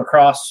you come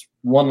across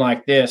one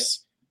like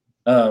this,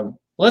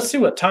 let's see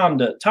what Tom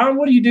does. Tom,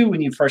 what do you do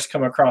when you first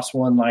come across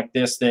one like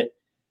this that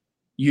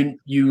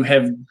you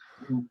have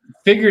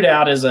figured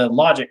out as a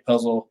logic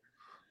puzzle,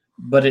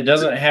 but it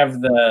doesn't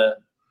have the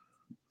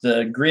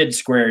grid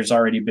squares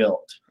already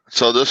built.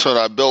 So this one,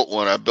 I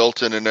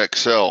built in an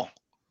Excel.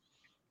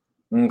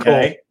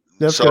 Okay. Cool.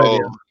 That's a good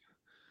idea.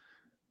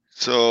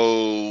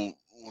 So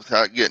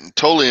without getting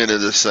totally into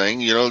this thing,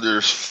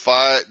 there's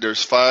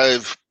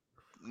five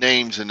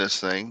names in this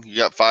thing. You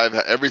got five,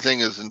 everything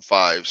is in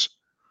fives.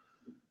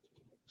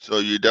 So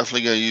you're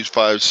definitely going to use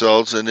 5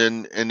 cells, and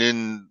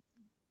then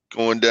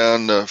going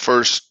down the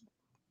first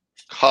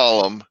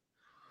column,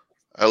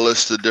 I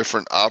list the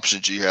different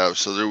options you have.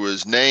 So there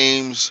was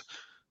names,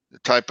 the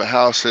type of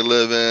house they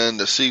live in,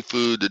 the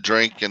seafood, the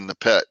drink, and the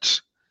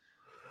pets.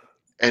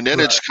 And then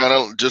it's kind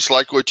of just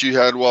like what you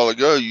had a while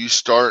ago. You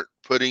start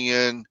putting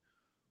in,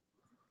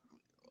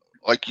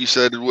 like you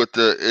said,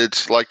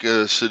 it's like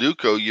a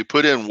Sudoku. You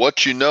put in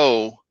what you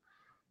know,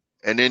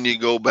 and then you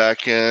go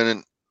back in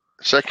and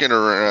second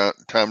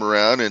time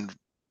around and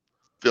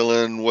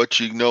fill in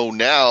what you know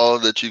now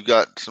that you've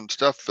got some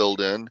stuff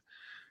filled in,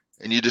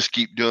 and you just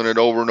keep doing it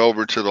over and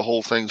over till the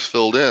whole thing's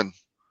filled in.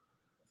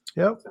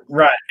 Yep.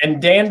 Right.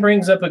 And Dan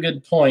brings up a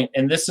good point,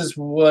 and this is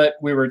what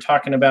we were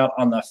talking about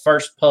on the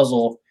first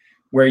puzzle,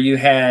 where you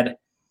had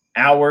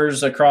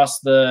hours across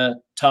the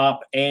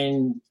top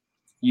and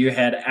you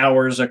had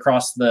hours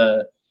across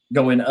the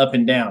going up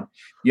and down.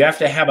 You have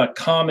to have a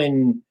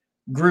common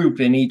group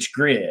in each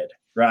grid,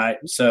 right?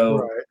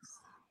 So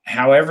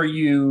however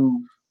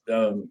you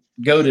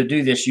go to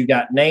do this, you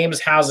got names,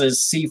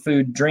 houses,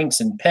 seafood, drinks,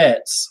 and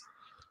pets.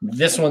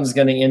 This one's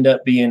going to end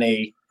up being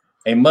a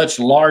much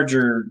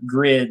larger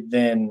grid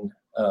than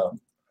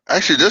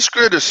actually, this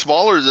grid is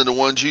smaller than the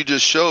ones you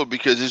just showed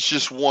because it's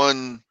just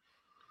one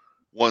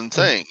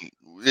thing.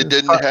 It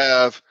didn't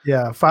have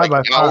 5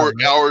 by 5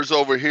 hours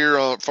over here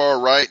on far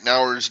right and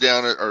hours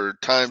down or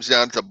times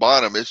down at the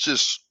bottom. It's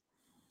just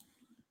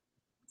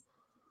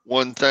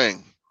one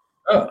thing.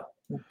 Oh,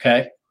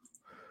 okay.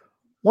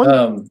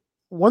 One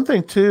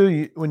thing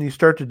too, when you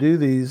start to do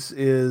these,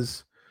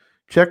 is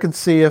check and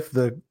see if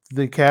the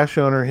cache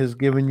owner has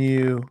given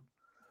you.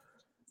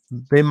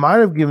 They might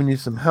have given you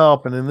some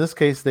help, and in this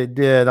case, they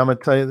did. I'm going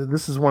to tell you that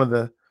this is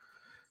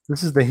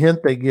the hint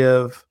they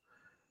give.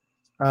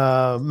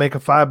 Make a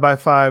 5 by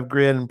 5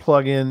 grid and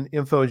plug in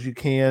info as you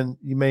can.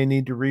 You may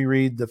need to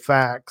reread the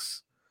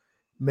facts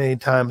many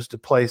times to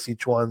place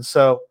each one.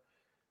 So,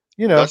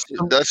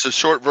 that's a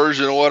short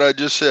version of what I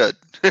just said.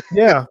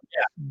 Yeah.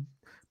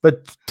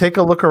 But take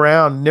a look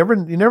around.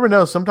 You never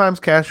know.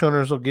 Sometimes cache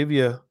owners will give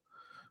you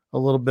a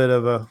little bit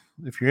of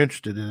if you're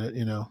interested in it,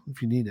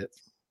 if you need it.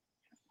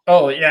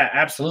 Oh yeah,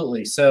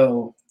 absolutely.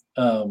 So,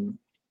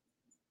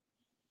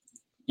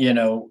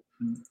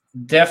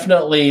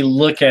 definitely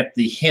look at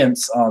the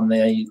hints on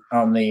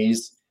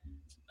these.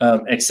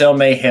 Excel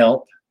may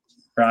help,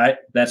 right?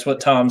 That's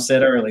what Tom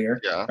said earlier.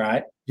 Yeah.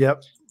 Right.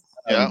 Yep.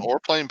 Yeah, or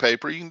plain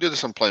paper. You can do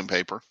this on plain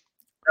paper.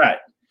 Right.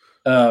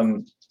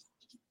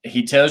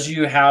 He tells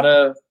you how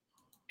to,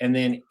 and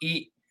then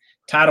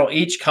title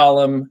each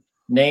column: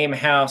 name,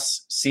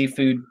 house,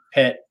 seafood,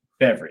 pet,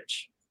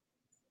 beverage.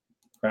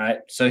 Right.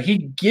 So he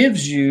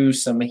gives you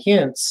some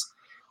hints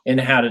in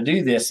how to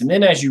do this, and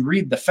then as you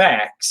read the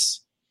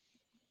facts,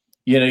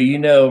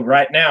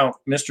 right now,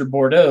 Mr.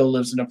 Bordeaux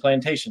lives in a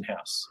plantation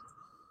house.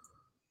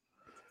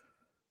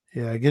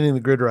 Yeah, getting the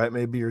grid right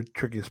may be your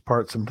trickiest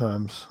part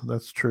sometimes.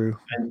 That's true.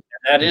 And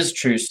that is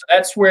true. So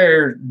that's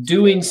where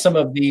doing some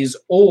of these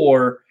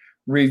or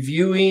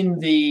reviewing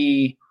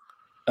the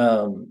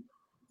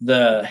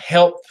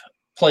help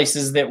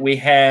places that we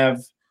have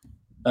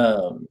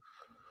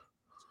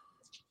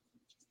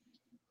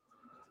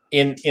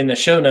in the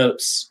show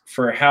notes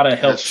for how to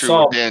help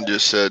solve. Dan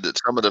just said that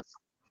some of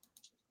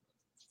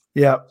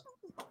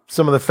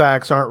the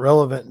facts aren't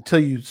relevant until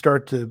you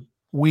start to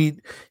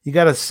weed. You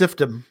got to sift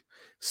them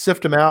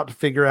out to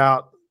figure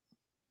out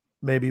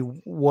maybe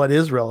what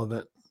is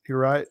relevant. You're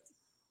right.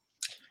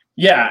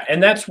 Yeah,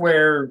 and that's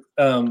where,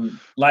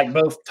 like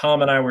both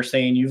Tom and I were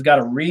saying, you've got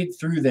to read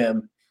through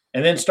them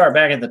and then start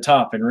back at the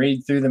top and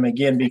read through them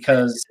again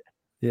because,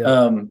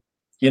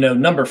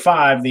 number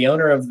 5, the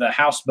owner of the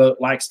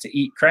houseboat likes to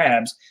eat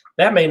crabs.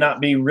 That may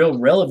not be real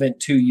relevant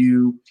to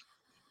you,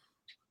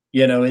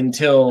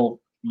 until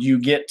you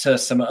get to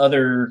some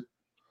other,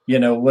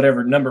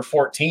 whatever, number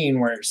 14,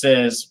 where it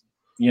says,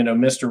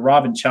 Mr.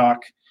 Robin Chalk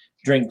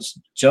drinks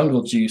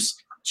jungle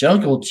juice.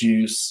 Jungle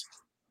juice?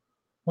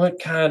 What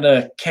kind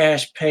of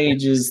cache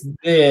page is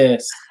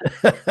this?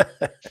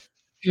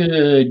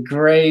 Good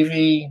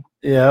gravy.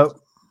 Yep.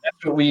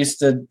 That's what we used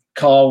to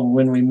call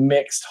when we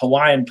mixed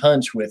Hawaiian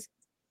punch with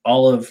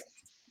all of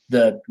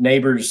the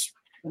neighbors'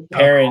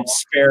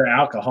 parents' spare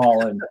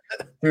alcohol and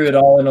threw it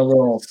all in a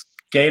little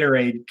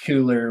Gatorade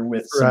cooler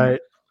with some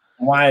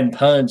Hawaiian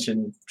punch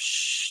and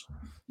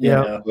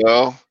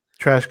well,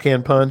 trash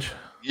can punch.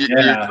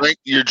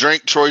 Your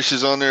drink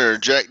choices on there are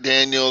Jack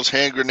Daniels,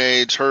 hand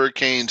grenades,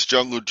 hurricanes,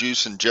 jungle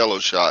juice, and Jello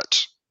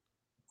shots.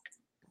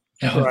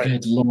 Oh,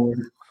 good Lord!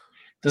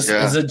 Is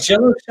a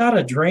Jello shot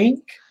a drink?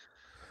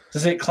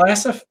 Does it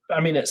classify?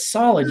 I mean, it's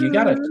solid. You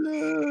got to.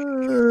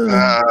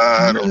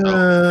 I don't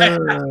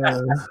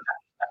know.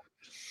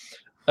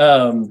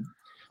 So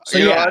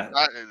you know, yeah,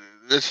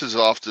 this is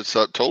off. It's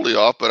totally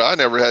off. But I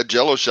never had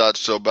Jello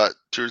shots till about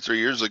 2 or 3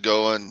 years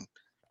ago, and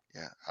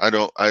yeah, I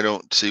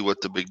don't see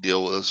what the big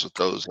deal was with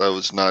those. I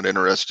was not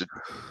interested.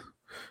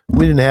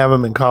 We didn't have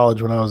them in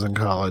college when I was in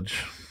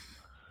college.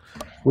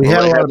 We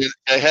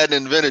they hadn't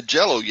invented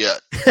Jello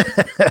yet.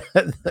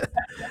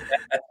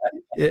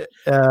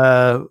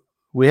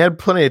 We had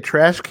plenty of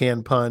trash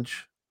can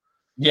punch.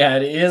 Yeah,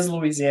 it is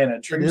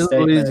Louisiana. True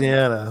statement.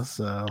 Louisiana.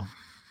 So,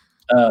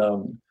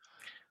 all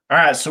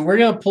right. So we're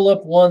gonna pull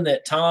up one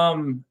that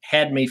Tom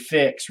had me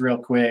fix real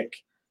quick.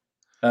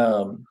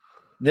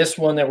 This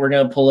one that we're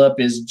gonna pull up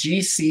is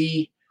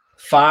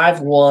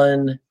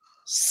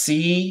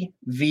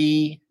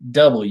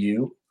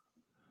GC51CVW.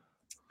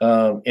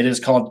 It is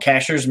called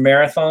Cashier's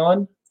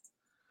Marathon,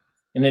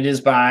 and it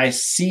is by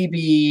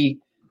CB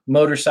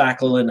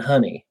Motorcycle and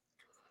Honey.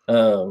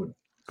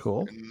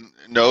 Cool.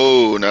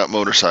 No, not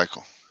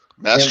motorcycle.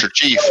 Master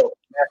Chief. Oh,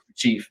 Master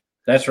Chief.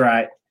 That's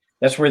right.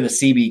 That's where the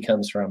CB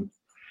comes from.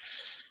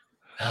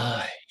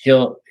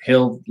 He'll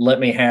let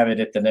me have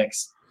it at the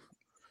next.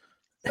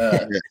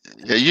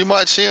 Yeah, you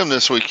might see him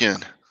this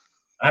weekend.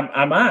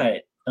 I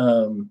might.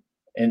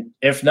 And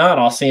if not,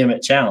 I'll see him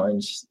at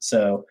Challenge.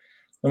 So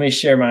let me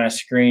share my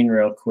screen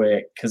real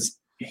quick because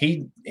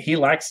he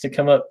likes to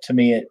come up to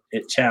me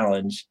at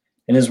Challenge,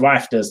 and his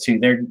wife does too.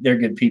 They're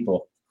good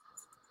people.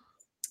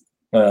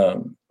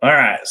 All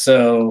right,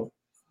 so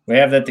we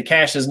have that the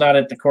cache is not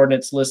at the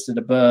coordinates listed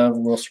above.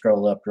 We'll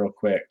scroll up real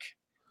quick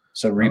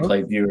so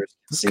replay viewers.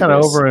 It's kind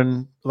of over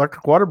in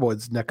Electric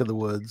Waterboy's neck of the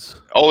woods.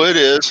 Oh, it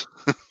is.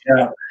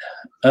 Yeah.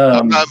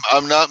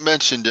 I'm not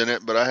mentioned in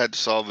it, but I had to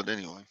solve it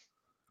anyway.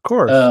 Of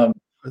course.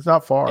 It's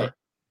not far.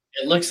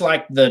 It looks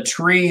like the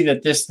tree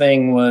that this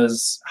thing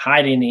was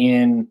hiding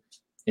in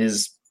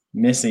is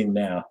missing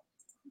now.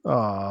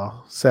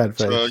 Oh, sad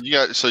face.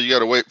 So you got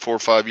to wait 4 or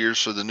 5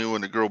 years for the new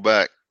one to grow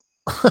back.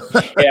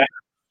 Yeah.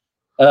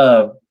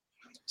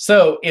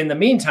 So in the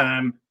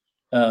meantime,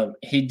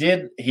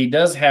 he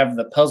does have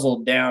the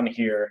puzzle down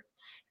here,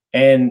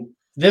 and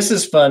this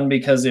is fun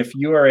because if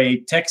you are a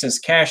Texas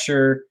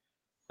cacher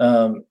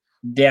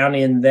down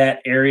in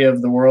that area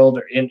of the world,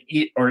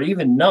 or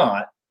even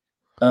not,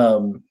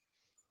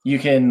 you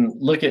can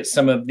look at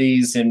some of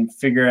these and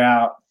figure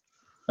out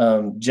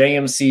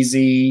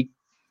JMCZ,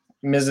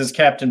 Mrs.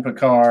 Captain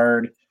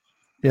Picard,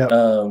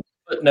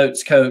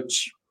 Footnotes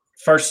Coach,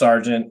 First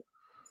Sergeant.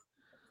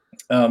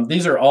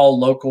 These are all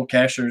local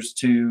cachers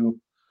to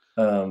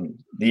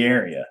the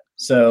area.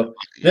 So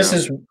this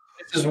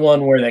is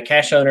one where the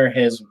cache owner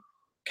has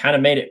kind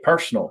of made it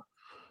personal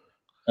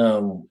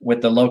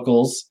with the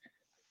locals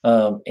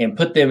and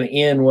put them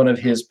in one of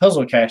his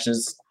puzzle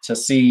caches to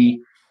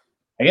see,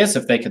 I guess,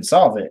 if they could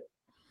solve it.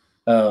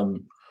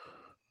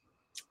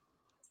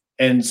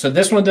 And so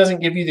this one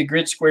doesn't give you the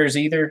grid squares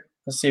either.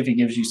 Let's see if he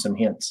gives you some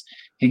hints.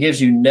 He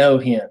gives you no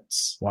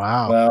hints.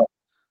 Wow. Well,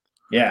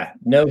 yeah,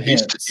 no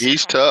hints.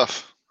 He's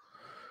tough.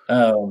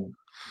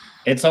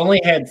 It's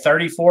only had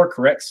 34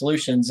 correct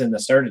solutions in the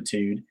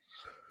certitude,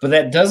 but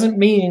that doesn't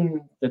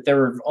mean that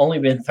there have only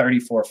been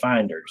 34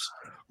 finders.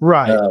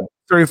 Right.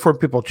 34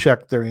 people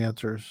checked their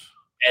answers.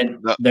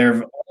 And there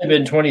have only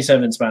been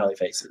 27 smiley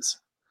faces.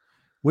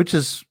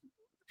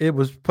 It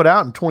was put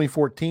out in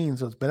 2014,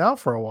 so it's been out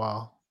for a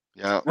while.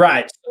 Yeah.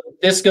 Right. So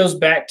this goes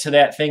back to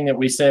that thing that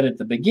we said at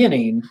the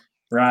beginning,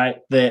 right?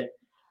 That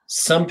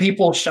some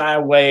people shy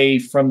away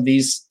from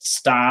these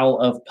style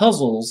of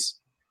puzzles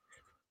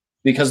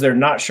because they're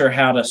not sure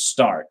how to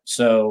start.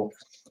 So,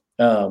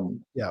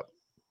 some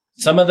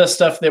of the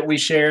stuff that we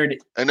shared,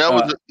 and that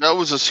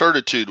was a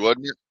certitude,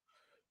 wasn't it?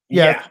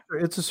 Yeah,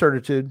 it's a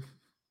certitude.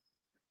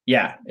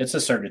 Yeah, it's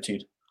a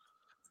certitude.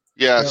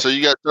 Yeah, so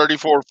you got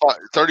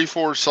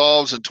 34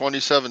 solves and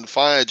 27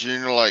 finds, and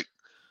you're like,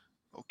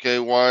 okay,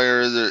 why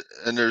are there?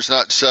 And there's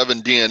not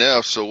 7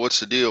 DNFs, so what's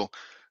the deal?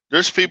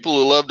 There's people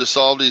who love to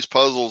solve these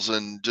puzzles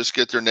and just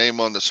get their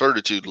name on the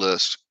certitude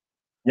list.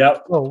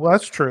 Yep. Oh, well,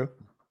 that's true.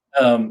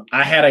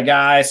 I had a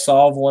guy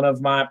solve one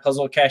of my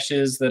puzzle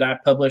caches that I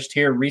published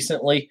here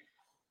recently,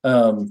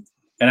 and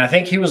I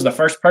think he was the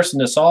first person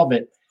to solve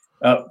it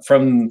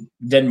from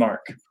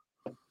Denmark.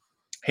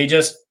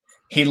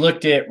 He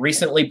looked at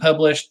recently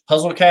published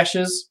puzzle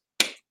caches,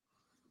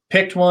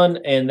 picked one,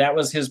 and that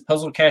was his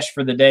puzzle cache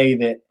for the day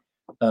that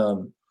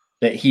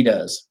he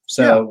does.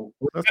 So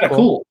that's kind of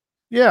cool.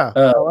 Yeah,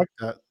 I like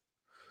that.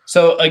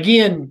 So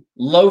again,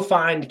 low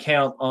find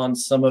count on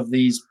some of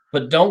these,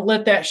 but don't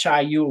let that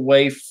shy you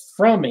away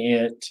from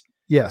it.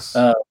 Yes.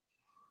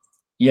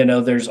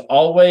 There's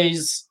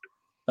always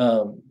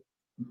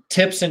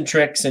tips and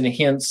tricks and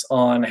hints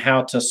on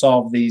how to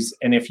solve these.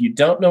 And if you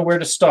don't know where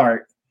to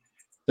start,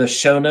 the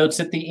show notes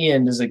at the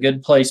end is a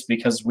good place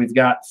because we've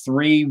got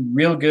 3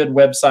 real good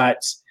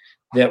websites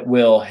that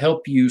will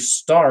help you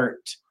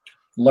start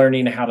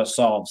learning how to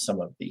solve some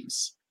of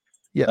these.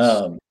 Yes.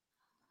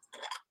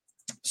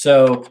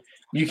 So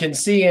you can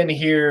see in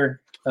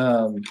here,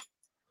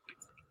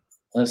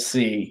 let's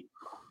see.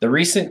 The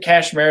recent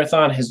cash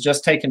marathon has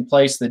just taken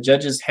place. The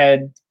judges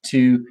had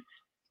to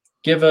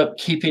give up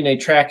keeping a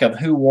track of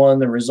who won.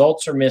 The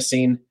results are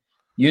missing.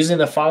 Using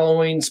the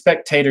following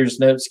spectators'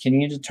 notes,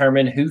 can you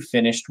determine who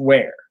finished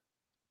where?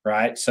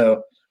 Right.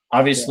 So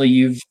obviously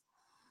you've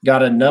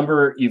got a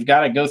number. You've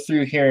got to go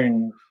through here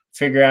and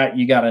figure out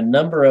you got a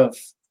number of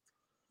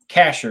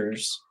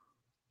cashers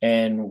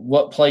and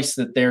what place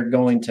that they're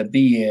going to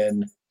be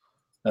in,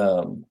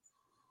 1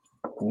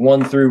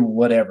 through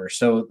whatever.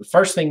 So the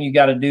first thing you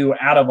got to do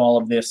out of all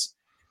of this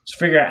is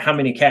figure out how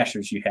many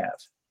cashers you have.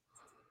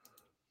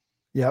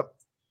 Yep.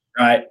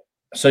 Right.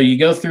 So you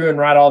go through and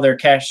write all their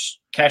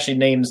caching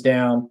names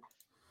down.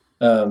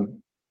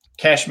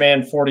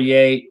 Cashman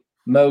 48,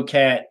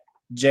 MoCat,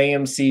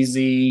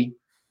 JMCZ,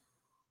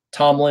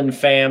 Tomlin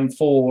Fam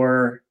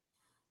 4,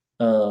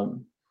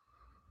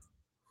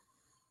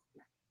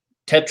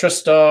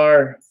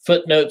 Tetrastar,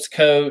 Footnotes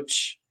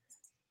Coach,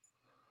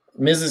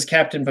 Mrs.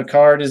 Captain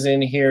Picard is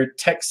in here,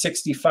 Tech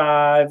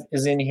 65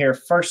 is in here,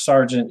 First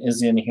Sergeant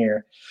is in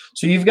here.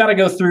 So you've got to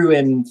go through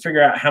and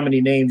figure out how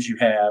many names you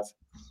have,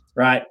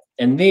 right?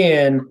 And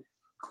then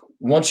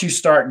once you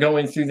start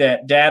going through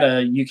that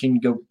data, you can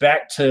go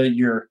back to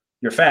your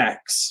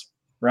facts,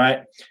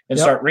 right? And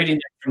start reading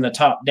it from the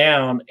top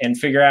down and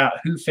figure out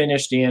who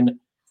finished in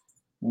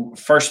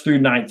 1st through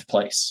 9th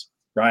place,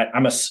 right?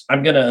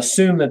 I'm going to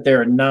assume that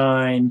there are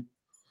 9.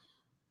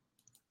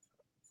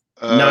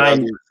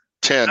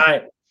 10. 9.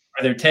 Are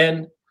there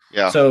 10?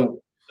 Yeah.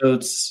 So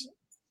it's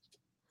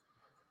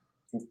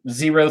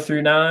 0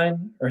 through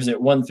 9, or is it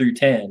 1 through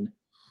 10?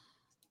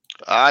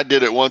 I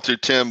did it 1 through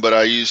 10, but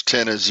I used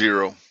 10 as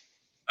 0.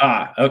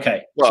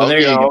 Okay. Well, so there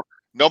you go.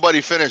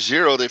 Nobody finished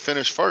 0; they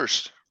finished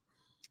first.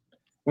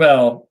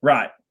 Well,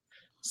 right.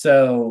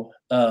 So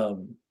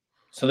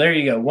there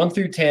you go, 1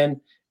 through 10,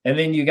 and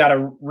then you got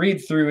to read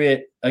through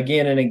it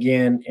again and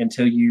again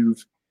until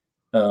you've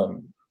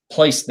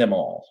placed them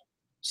all.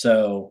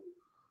 So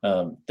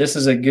this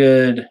is a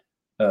good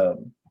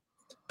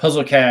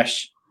puzzle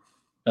cache.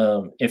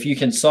 If you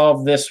can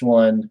solve this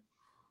one,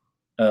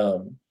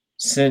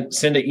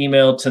 send an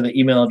email to the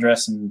email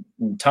address, and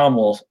Tom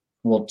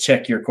will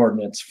check your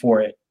coordinates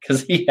for it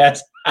because he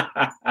has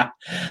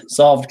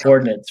solved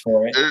coordinates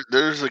for it.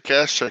 There's a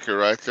cache checker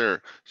right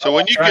there. So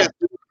when you get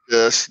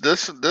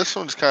this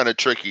one's kind of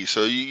tricky.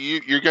 So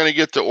you're going to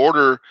get the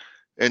order,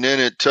 and then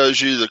it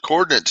tells you the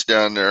coordinates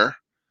down there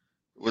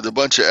with a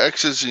bunch of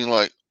X's, and you're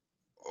like,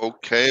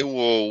 okay,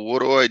 well,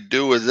 what do I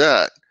do with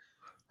that?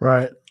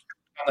 Right.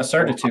 On the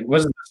certitude. What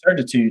is the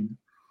certitude?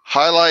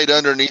 Highlight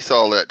underneath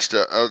all that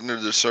stuff, under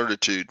the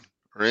certitude,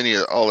 or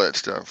all that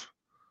stuff.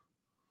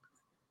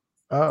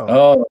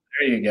 Oh,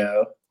 there you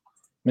go.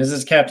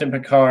 Mrs. Captain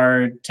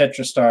Picard,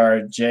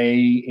 Tetrastar,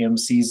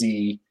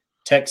 JMCZ,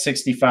 Tech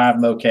 65,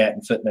 MoCat,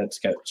 and Footnotes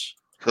Coach.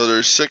 So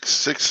there's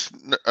six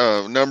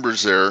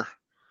numbers there.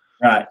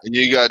 Right. And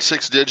you got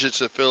 6 digits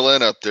to fill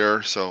in up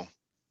there. So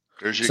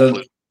there's your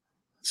clue.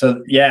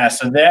 So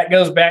that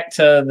goes back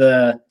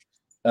to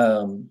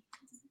the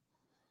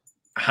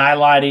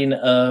highlighting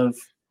of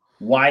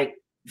white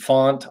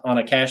font on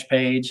a cache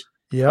page,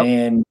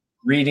 and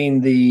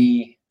reading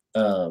the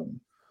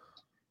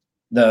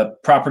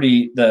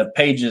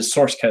page's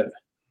source code.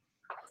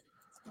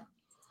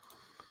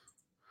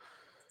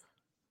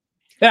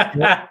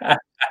 Yeah.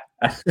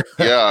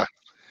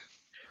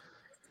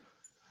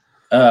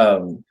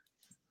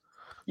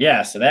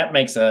 So that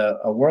makes a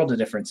world of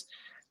difference.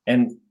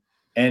 And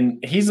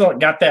he's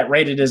got that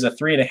rated as a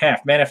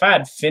 3.5. Man, if I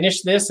had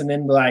finished this and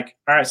then be like,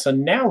 all right, so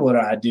now what do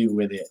I do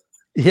with it?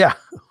 Yeah.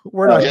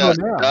 Where do I go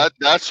now?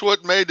 That's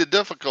what made the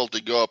difficulty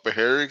go up a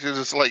hair, because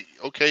it's like,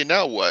 okay,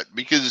 now what?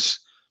 Because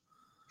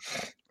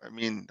I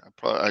mean,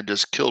 I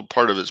just killed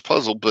part of his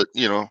puzzle, but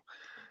the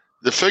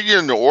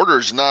figuring the order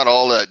is not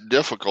all that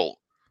difficult.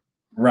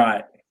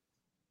 Right.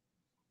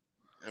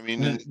 I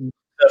mean, the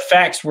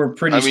facts were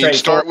pretty straightforward.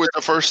 Start with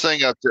the first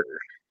thing up there.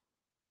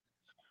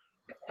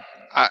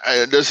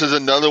 This is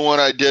another one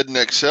I did in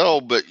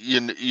Excel, but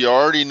you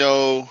already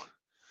know,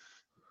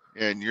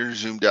 and you're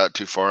zoomed out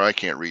too far. I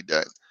can't read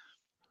that.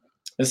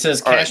 It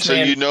says Cashman. Right, so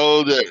you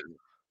know that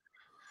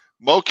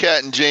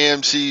MoCat and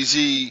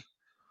JMCZ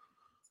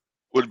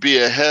would be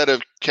ahead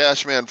of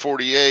Cashman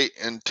 48,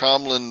 and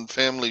Tomlin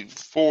Family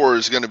 4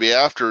 is going to be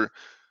after.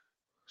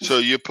 So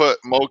you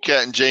put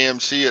MoCat and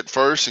JMC at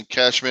first, and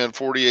Cashman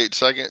 48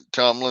 second,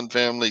 Tomlin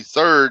Family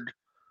third,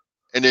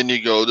 and then you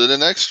go to the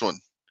next one.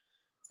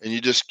 And you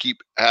just keep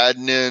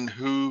adding in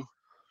who,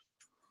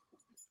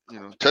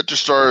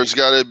 Tetrastar has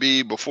got to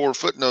be before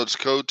Footnotes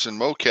Coach and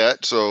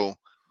MoCat. So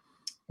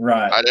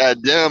right, I'd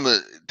add them.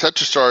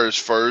 Tetrastar is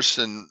first,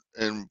 and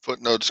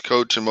Footnotes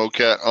Coach and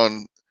MoCat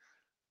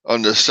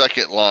on the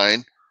second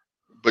line.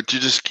 But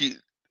you just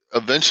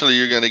eventually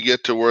you're going to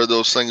get to where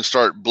those things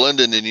start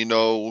blending, and you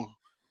know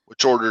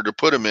which order to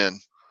put them in.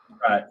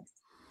 Right.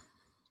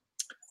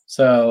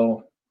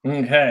 So,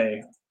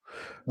 okay.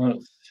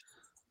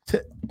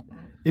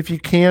 If you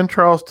can,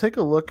 Charles, take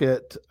a look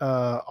at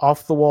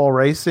Off the Wall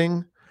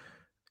Racing.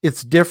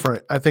 it's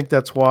different. I think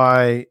that's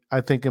why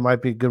I think it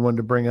might be a good one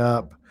to bring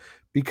up,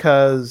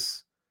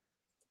 because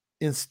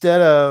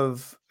instead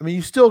of, I mean,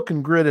 you still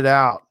can grid it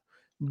out,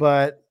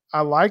 but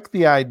I like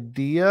the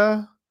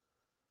idea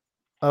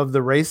of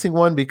the racing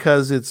one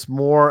because it's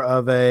more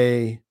of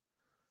a,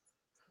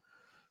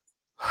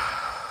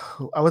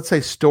 I would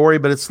say story,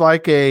 but it's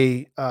like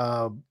a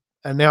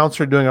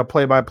announcer doing a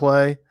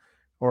play-by-play,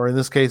 or in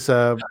this case,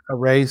 a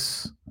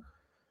race.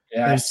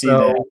 Yeah, And I see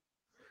that.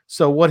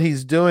 So what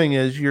he's doing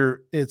is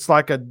it's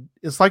like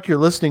you're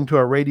listening to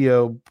a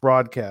radio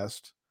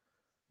broadcast.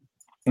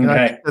 And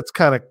I think that's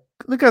kind of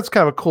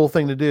a cool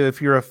thing to do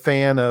if you're a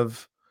fan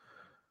of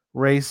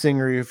racing,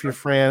 or if you're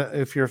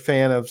a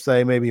fan of,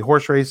 say, maybe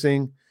horse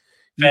racing.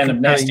 Fan of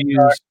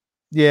NASCAR.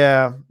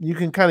 Yeah, you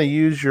can kind of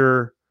use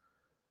your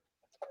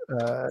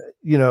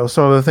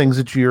some of the things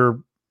that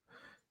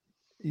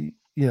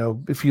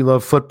if you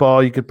love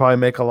football, you could probably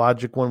make a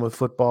logic one with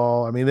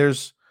football. I mean,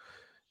 there's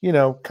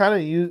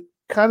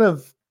kind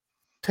of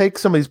take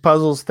some of these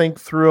puzzles, think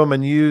through them,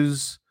 and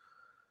use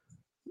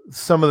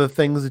some of the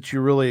things that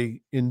you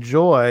really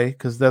enjoy,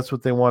 because that's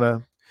what they want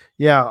to.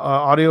 Yeah,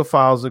 audio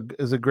files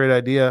is a great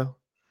idea.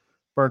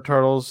 Burnt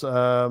Turtles.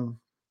 All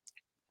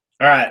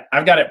right,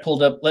 I've got it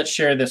pulled up. Let's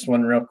share this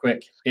one real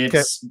quick.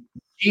 It's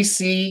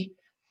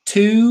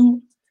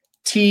GC2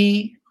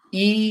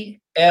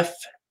 TEF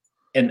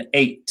and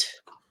 8.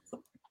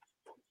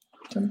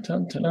 Dun,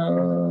 dun, dun,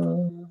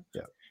 dun.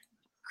 Yeah.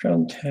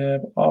 Crown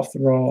tab off the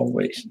raw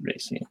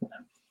racing.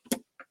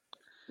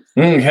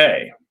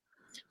 Okay,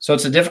 so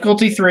it's a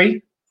difficulty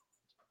 3,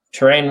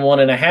 terrain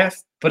 1.5,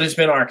 but it's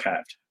been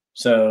archived.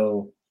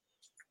 So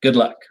good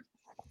luck.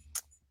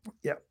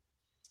 Yep.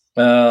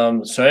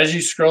 So as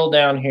you scroll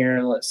down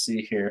here, let's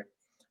see here.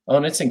 Oh,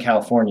 and it's in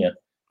California.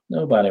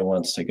 Nobody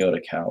wants to go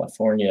to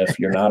California if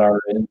you're not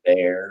already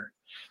there.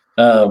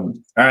 All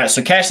right,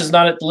 so cache is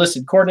not at the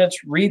listed coordinates.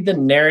 Read the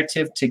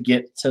narrative to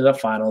get to the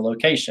final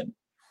location.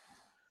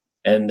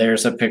 And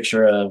there's a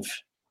picture of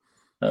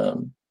a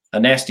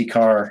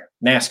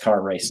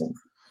NASCAR racing.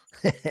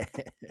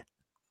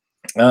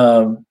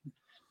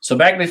 So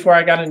back before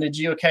I got into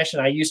geocaching,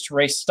 I used to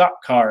race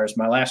stock cars.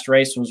 My last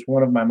race was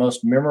one of my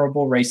most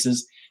memorable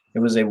races. It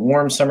was a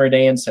warm summer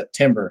day in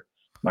September.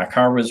 My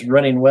car was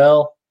running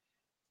well.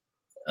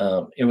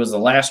 It was the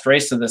last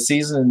race of the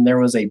season, and there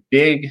was a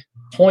big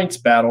points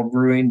battle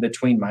brewing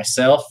between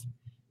myself,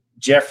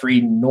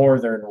 Jeffrey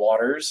Northern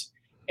Waters,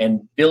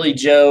 and Billy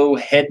Joe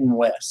Heading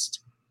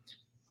West.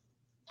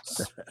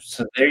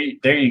 So there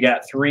you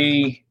got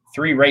three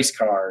race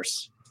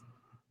cars.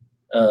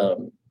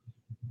 The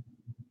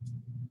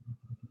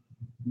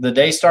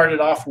day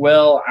started off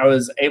well. I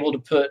was able to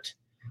put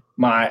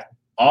my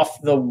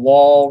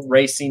off-the-wall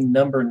racing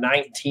number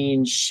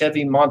 19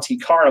 Chevy Monte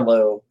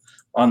Carlo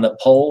on the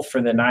pole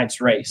for the night's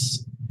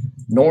race.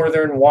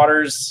 Northern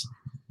Waters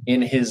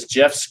in his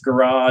Jeff's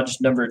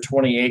Garage number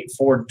 28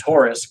 Ford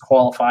Taurus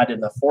qualified in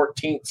the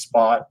 14th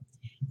spot,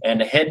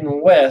 and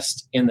Heading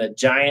West in the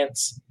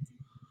Giants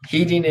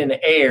Heating and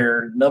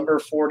Air number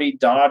 40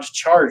 Dodge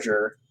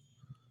Charger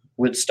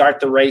would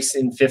start the race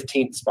in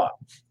 15th spot.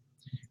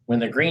 When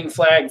the green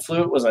flag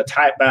flew, it was a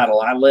tight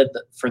battle. I led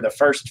for the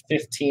first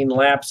 15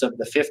 laps of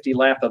the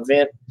 50-lap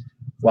event,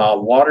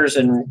 while Waters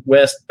and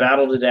West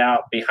battled it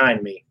out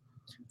behind me.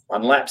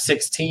 On lap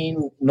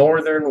 16,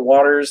 Northern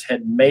Waters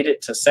had made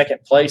it to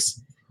second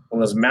place and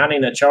was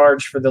mounting a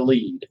charge for the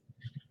lead.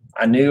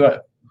 I knew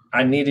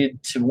I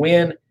needed to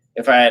win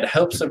if I had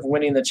hopes of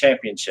winning the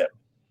championship.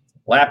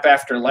 Lap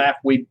after lap,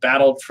 we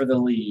battled for the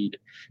lead.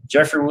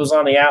 Jeffrey was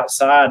on the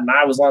outside and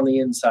I was on the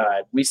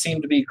inside. We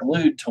seemed to be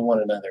glued to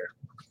one another.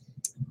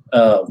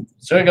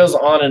 So it goes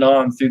on and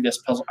on through this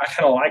puzzle. I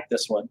kind of like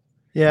this one.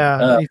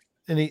 Yeah,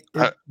 he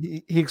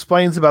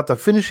explains about the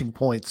finishing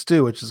points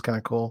too, which is kind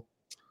of cool.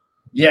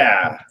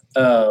 Yeah.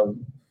 So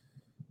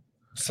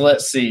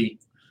let's see.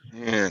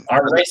 Man.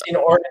 Our racing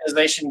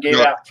organization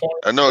gave out points.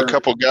 I know a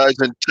couple guys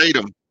in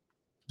Tatum.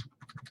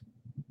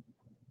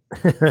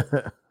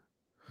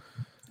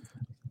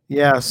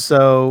 Yeah,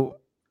 so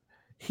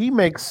he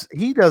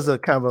does a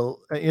kind of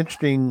an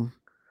interesting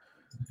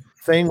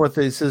thing with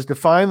it. He says,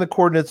 define the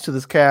coordinates to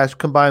this cache,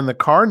 combine the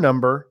car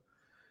number,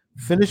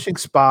 finishing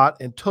spot,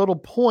 and total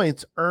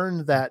points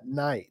earned that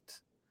night.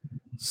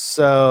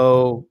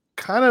 So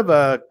kind of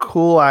a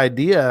cool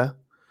idea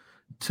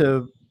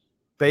to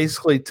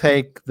basically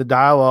take the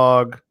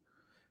dialogue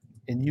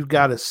and you've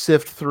got to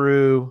sift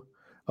through,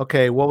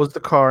 okay, what was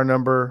the car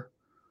number?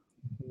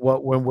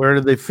 Where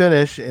did they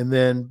finish? And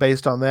then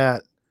based on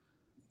that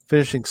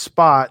finishing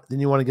spot, then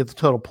you want to get the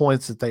total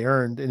points that they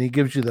earned. And he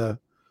gives you the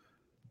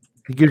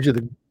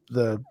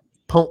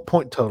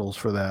point totals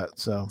for that.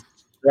 So,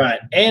 right.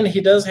 And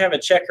he does have a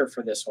checker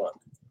for this one.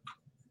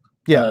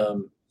 Yeah.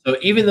 So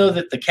even though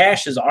that the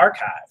cache is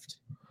archived,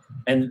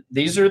 and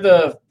these are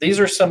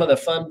some of the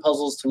fun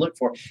puzzles to look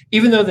for,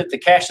 even though that the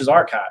cache is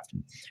archived,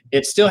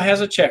 it still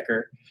has a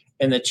checker,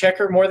 and the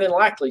checker more than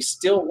likely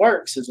still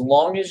works as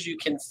long as you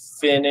can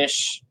figure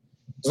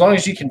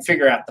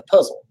out the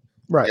puzzle.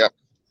 Right. Yeah.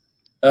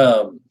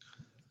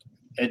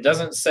 It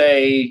doesn't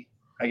say,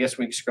 I guess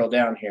we can scroll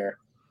down here.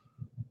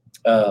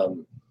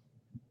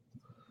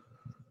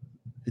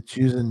 It's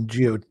using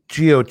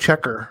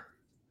GeoChecker,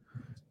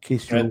 in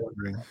case you're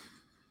wondering.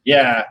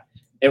 Yeah,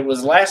 it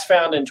was last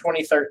found in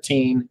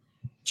 2013.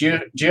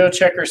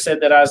 GeoChecker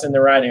said that I was in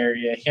the right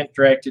area. Hint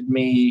directed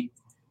me.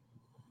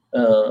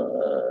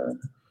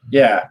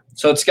 Yeah,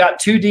 so it's got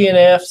 2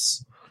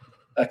 DNFs,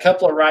 a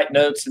couple of right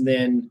notes, and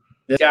then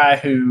this guy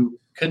who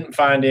couldn't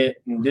find it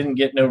and didn't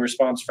get no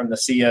response from the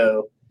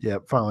CO.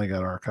 Yep, finally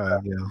got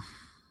archived. Yeah,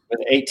 with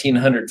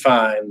 1,800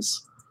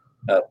 finds,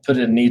 put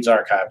it in needs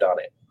archived on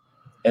it.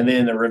 And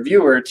then the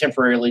reviewer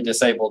temporarily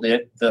disabled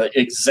it the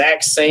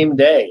exact same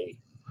day.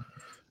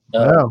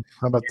 Wow,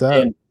 how about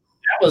that? And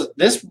that was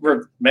this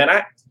man.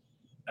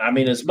 I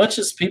mean, as much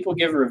as people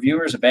give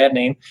reviewers a bad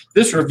name,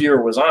 this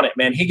reviewer was on it,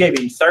 man. He gave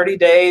him 30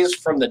 days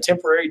from the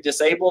temporary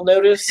disabled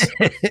notice,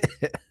 and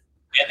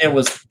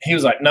he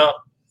was like, no,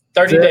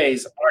 30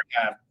 days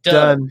archive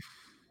done.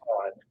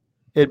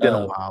 It'd been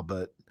a while,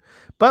 but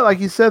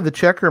like you said, the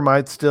checker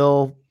might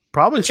still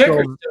checker's still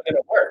going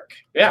to work.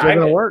 Yeah, still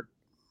going to work.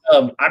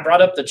 I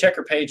brought up the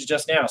checker page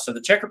just now. So the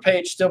checker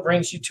page still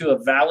brings you to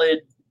a valid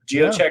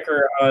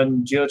geochecker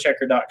on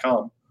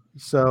geochecker.com.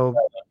 So,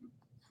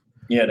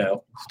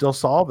 still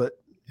solve it.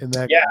 And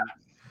that,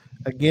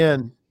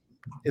 again,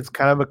 it's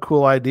kind of a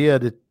cool idea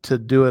to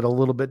do it a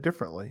little bit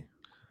differently.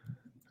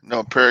 No,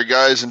 a pair of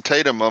guys in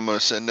Tatum, I'm going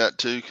to send that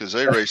to because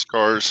they race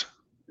cars.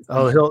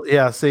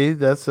 Oh, see,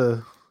 that's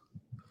a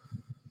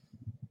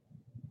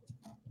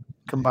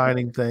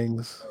combining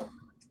things.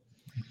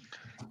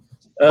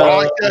 I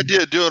like the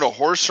idea of doing a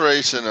horse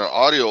race and an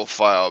audio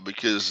file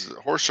because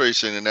horse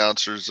racing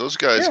announcers, those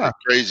guys get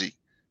crazy.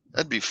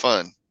 That'd be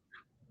fun.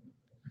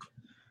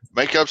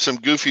 Make up some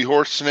goofy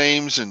horse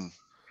names and.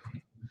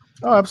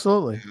 Oh,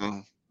 absolutely.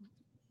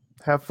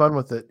 Have fun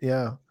with it.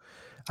 Yeah,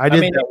 I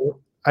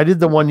did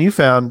the one you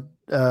found,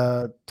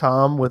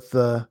 Tom, with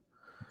an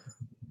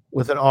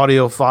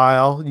audio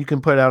file. You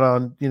can put out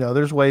on.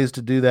 There's ways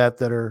to do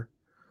that are.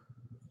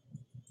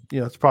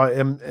 It's probably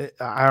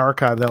I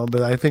archived that one,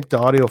 but I think the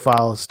audio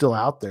file is still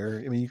out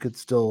there. I mean, you could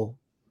still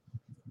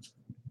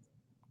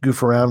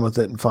goof around with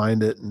it and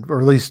find it, or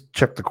at least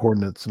check the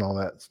coordinates and all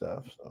that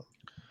stuff. So.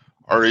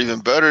 Or even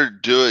better,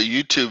 do a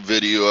YouTube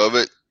video of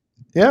it.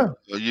 Yeah,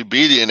 you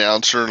be the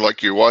announcer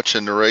like you're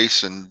watching the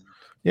race, and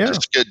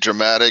just get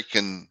dramatic,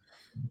 and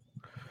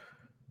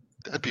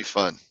that'd be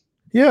fun.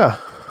 Yeah,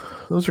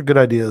 those are good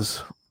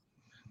ideas.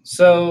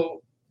 So.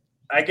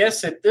 I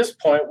guess at this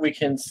point we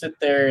can sit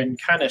there and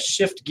kind of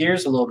shift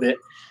gears a little bit.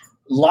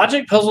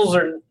 Logic puzzles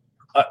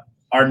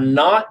are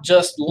not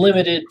just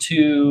limited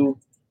to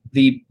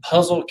the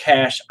puzzle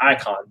cache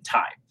icon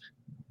type.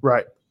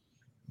 Right.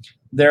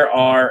 There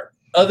are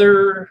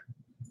other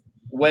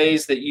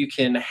ways that you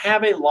can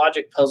have a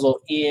logic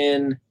puzzle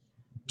in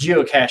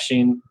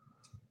geocaching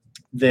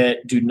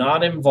that do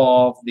not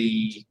involve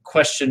the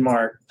question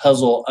mark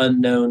puzzle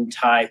unknown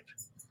type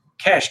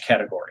cache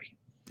category.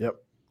 Yep.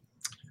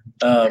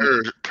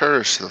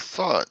 Perish the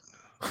thought.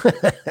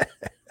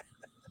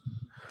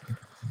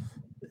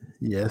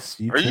 Yes,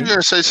 Are you going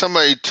to say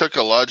somebody took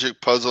a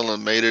logic puzzle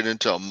and made it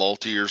into a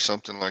multi or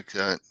something like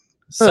that?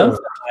 Something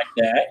like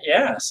that,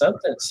 yeah.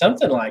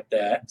 Something like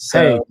that.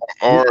 So,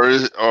 or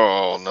is it,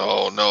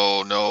 no.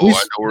 I know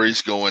where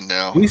he's going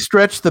now. We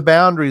stretch the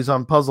boundaries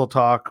on Puzzle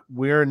Talk.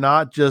 We're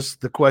not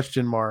just the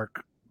question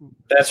mark.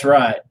 That's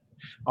right.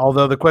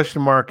 Although the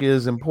question mark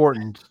is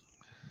important.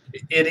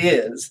 It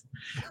is.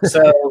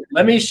 So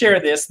let me share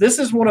this. This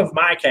is one of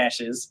my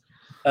caches.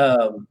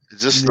 Is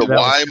this the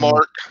Y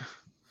mark?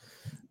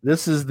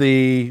 This is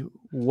the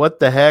what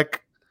the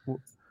heck?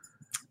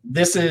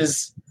 This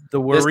is the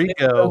where we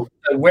go.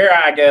 The where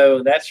I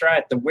go. That's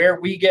right. The where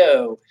we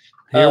go.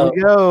 Here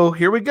we go.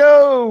 Here we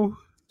go.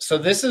 So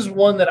this is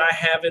one that I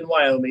have in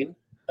Wyoming.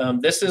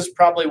 This is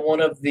probably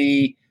one of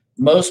the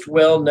most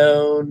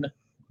well-known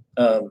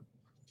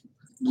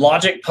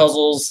logic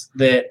puzzles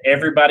that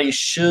everybody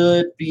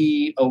should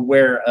be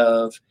aware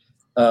of.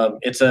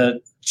 It's a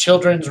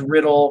children's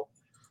riddle,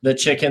 the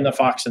chicken, the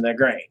fox, and the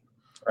grain,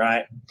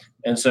 right?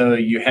 And so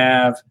you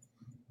have,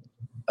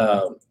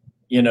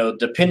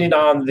 depending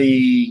on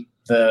the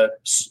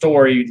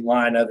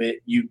storyline of it,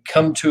 you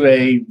come to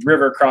a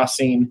river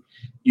crossing,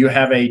 you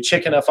have a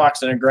chicken, a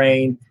fox, and a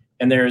grain,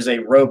 and there is a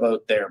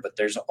rowboat there, but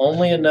there's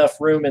only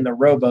enough room in the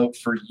rowboat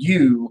for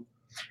you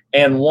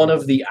and one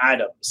of the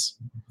items,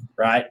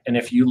 right? And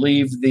if you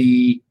leave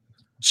the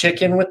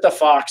chicken with the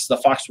fox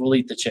will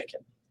eat the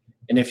chicken.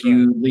 And if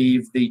you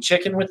leave the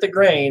chicken with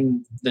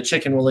the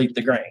chicken will eat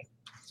the grain.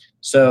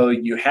 So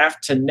you have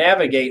to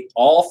navigate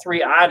all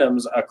 3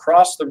 items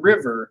across the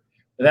river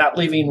without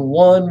leaving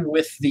one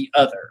with the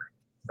other,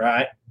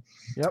 right?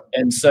 Yep.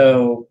 And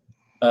so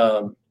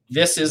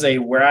this is a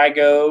where I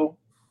go,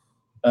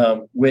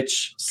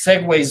 which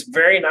segues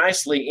very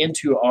nicely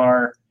into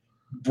our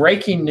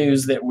breaking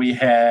news that we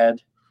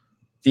had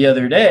the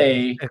other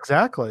day.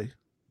 Exactly.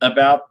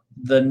 About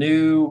the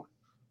new,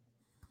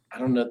 I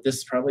don't know,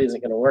 this probably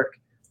isn't going to work.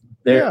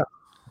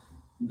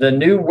 The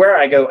new Where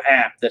I Go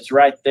app that's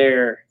right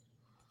there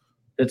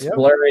It's Yep.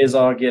 blurry as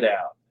all get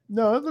out.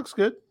 No, it looks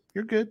good.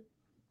 You're good.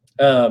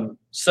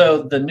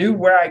 So the new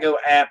Where I Go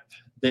app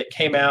that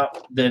came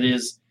out that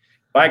is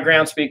by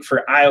Groundspeak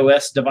for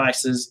iOS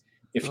devices.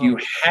 If you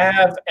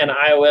have an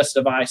iOS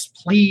device,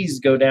 please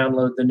go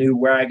download the new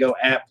Where I Go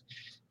app.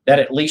 That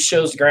at least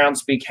shows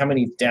Groundspeak how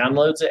many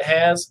downloads it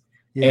has,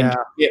 and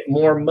get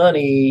more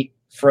money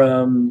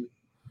from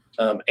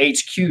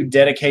HQ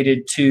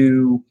dedicated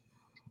to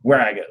Where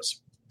I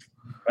Goes.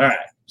 All right,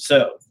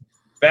 so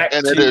back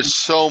And to it is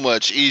so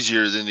much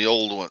easier than the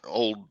old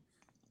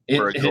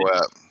Where I Go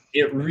app.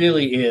 It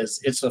really is.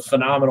 It's a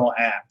phenomenal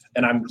app,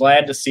 and I'm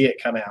glad to see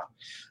it come out.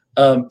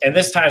 And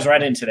this ties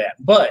right into that.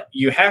 But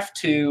you have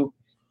to,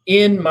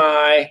 in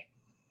my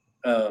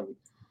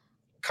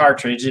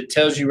cartridge, it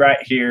tells you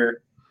right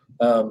here,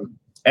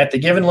 at the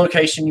given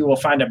location, you will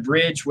find a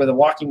bridge with a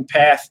walking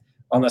path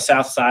on the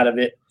south side of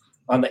it.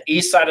 On the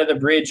east side of the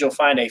bridge, you'll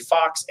find a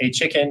fox, a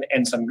chicken,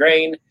 and some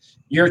grain.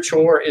 Your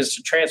chore is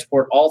to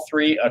transport all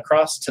three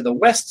across to the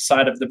west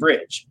side of the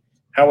bridge.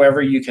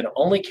 However, you can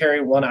only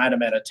carry one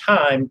item at a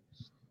time.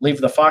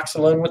 Leave the fox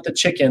alone with the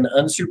chicken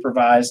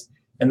unsupervised,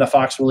 and the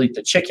fox will eat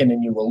the chicken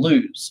and you will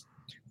lose.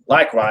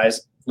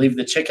 Likewise, leave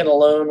the chicken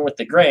alone with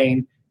the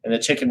grain, and the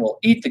chicken will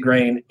eat the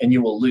grain and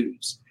you will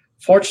lose.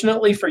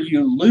 Fortunately for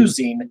you,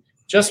 losing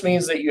just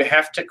means that you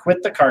have to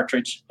quit the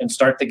cartridge and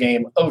start the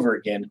game over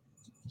again.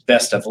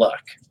 Best of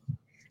luck.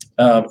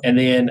 And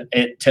then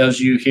it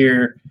tells you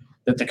here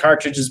that the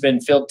cartridge has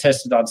been field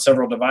tested on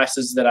several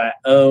devices that I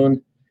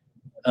own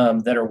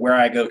that are Where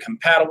I Go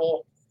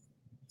compatible.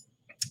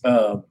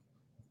 And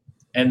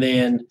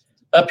then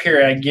up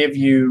here, I give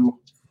you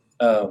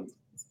a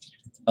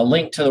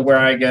link to the Where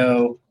I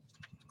Go.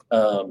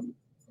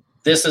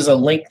 This is a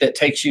link that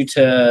takes you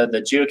to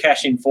the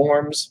geocaching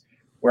forums,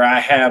 where I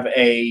have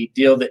a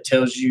deal that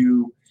tells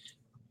you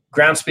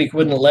Groundspeak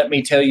wouldn't let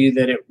me tell you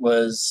that it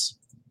was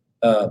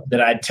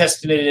that I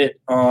tested it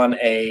on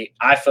a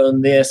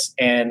iPhone this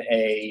and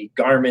a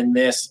Garmin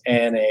this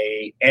and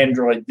a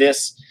Android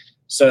this.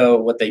 So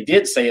what they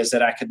did say is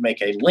that I could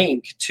make a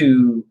link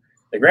to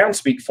the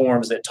Groundspeak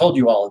forums that told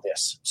you all of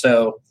this.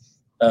 So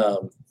I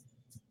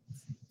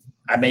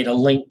made a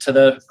link to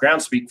the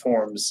Groundspeak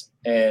forums,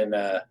 and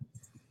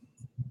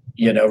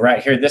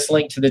right here, this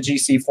link to the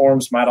GC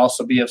forums might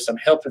also be of some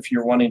help if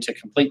you're wanting to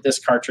complete this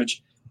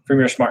cartridge from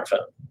your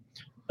smartphone.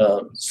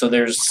 So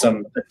there's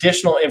some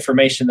additional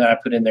information that I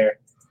put in there.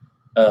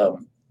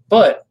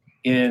 But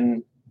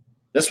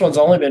this one's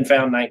only been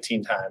found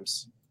 19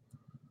 times.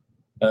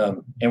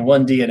 And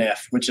one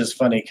DNF, which is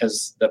funny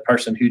because the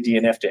person who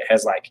DNF'd it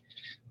has like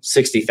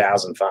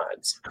 60,000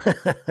 finds.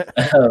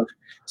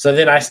 So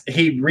then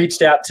he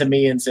reached out to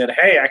me and said,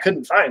 "Hey, I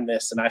couldn't find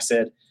this." And I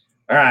said,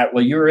 "All right,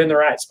 well, you were in the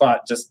right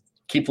spot. Just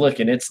keep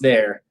looking. It's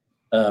there."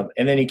 And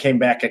then he came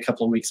back a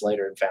couple of weeks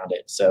later and found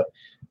it. So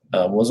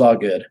it was all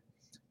good.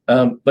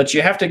 But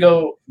you have to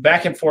go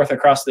back and forth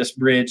across this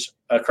bridge,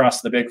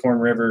 across the Bighorn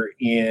River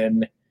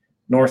in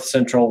north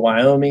central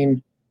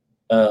Wyoming.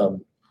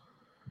 And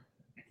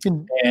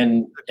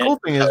the cool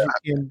thing is,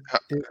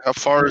 how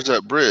far is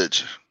that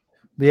bridge?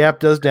 The app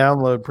does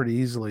download pretty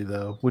easily,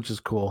 though, which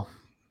is cool.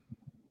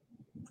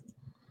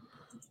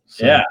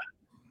 So, yeah.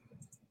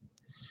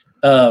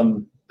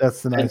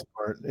 That's the nice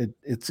part.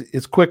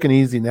 It's quick and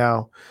easy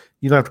now.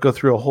 You don't have to go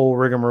through a whole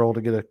rigmarole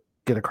to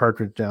get a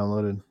cartridge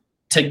downloaded.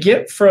 To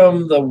get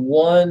from the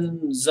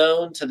one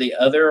zone to the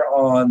other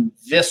on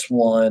this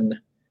one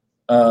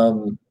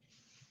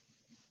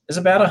is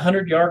about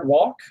 100-yard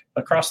walk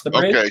across the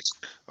bridge.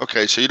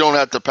 Okay. So you don't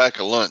have to pack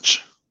a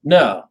lunch.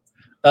 No.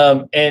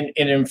 And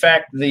in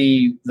fact,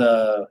 You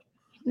got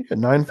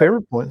 9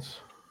 favorite points.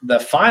 The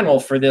final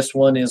for this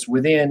one is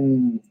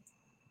within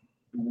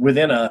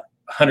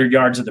 100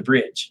 yards of the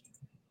bridge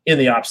in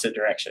the opposite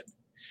direction.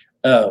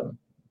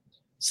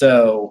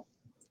 So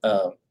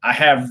I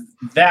have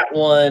that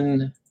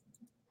one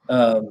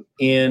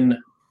in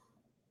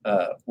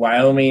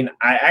Wyoming.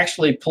 I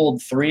actually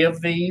pulled 3 of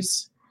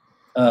these.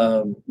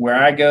 Where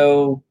I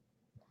Go,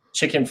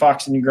 chicken,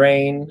 fox, and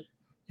grain.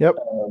 Yep.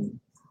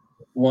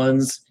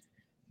 Ones.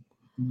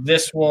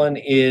 This one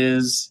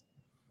is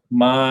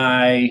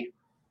my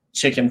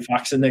chicken,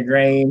 fox, and the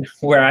grain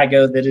Where I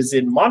Go that is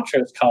in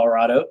Montrose,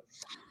 Colorado.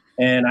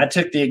 And I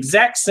took the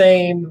exact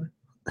same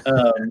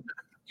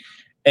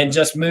and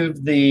just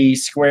moved the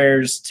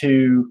squares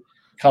to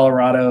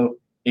Colorado.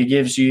 It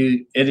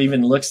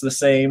even looks the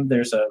same.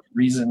 There's a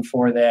reason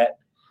for that.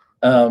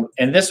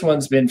 And this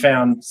one's been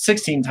found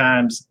 16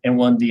 times and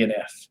 1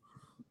 DNF.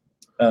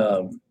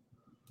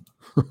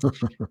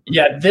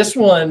 Yeah, this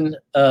one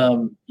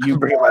you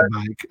bring my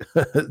bike.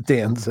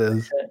 Dan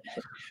says.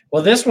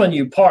 Well, this one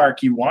you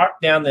park, you walk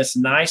down this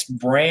nice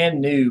brand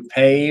new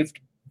paved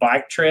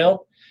bike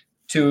trail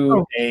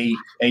to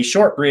a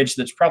short bridge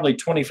that's probably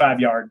 25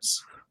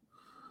 yards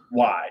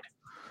wide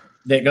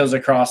that goes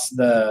across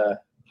the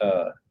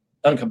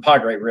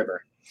Uncompahgre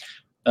River.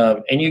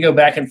 And you go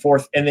back and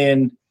forth, and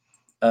then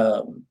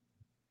I'm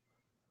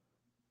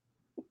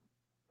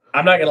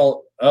not going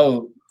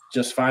to,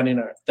 just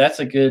finding that's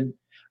a good.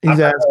 He's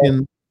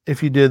asking,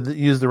 If you did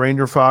use the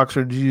Ranger Fox,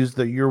 or did you use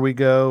the Year We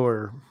Go?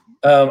 Or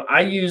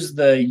I use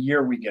the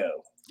Year We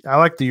Go. I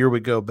like the Year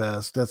We Go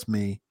best. That's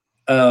me.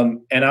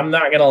 And I'm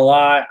not gonna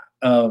lie,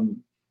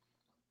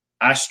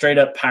 I straight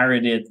up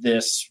pirated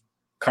this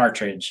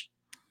cartridge.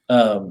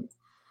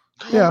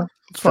 Yeah,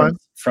 it's fine.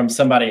 From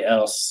somebody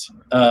else.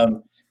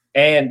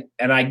 And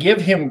I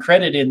give him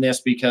credit in this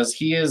because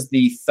he is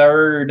the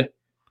third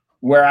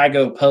Where I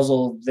Go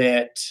puzzle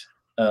that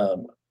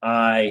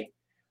I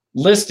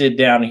listed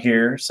down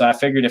here. So I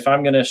figured if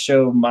I'm going to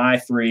show my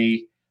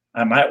 3,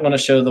 I might want to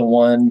show the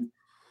one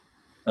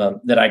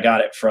that I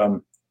got it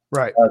from.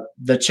 Right.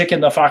 The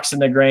Chicken, the Fox,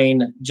 and the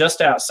Grain, just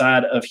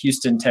outside of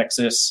Houston,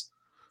 Texas,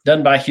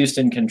 done by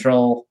Houston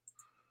Control.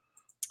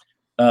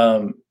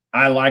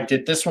 I liked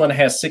it. This one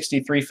has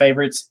 63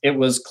 favorites. It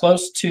was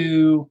close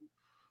to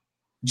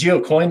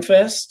Geo Coin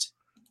Fest.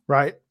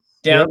 Right.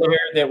 Down there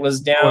that was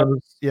down.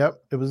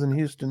 It was in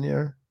Houston,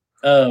 yeah.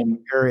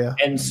 Area.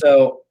 And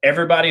so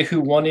everybody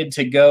who wanted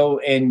to go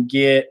and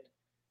get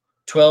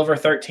 12 or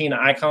 13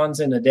 icons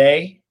in a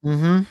day,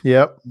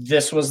 yep,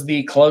 this was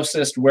the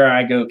closest Where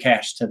I Go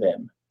cache to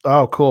them.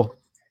 Oh, cool.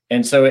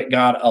 And so it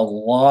got a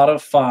lot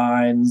of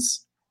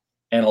finds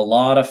and a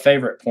lot of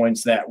favorite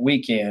points that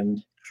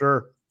weekend.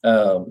 Sure.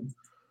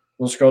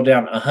 We'll scroll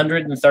down,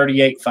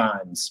 138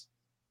 finds.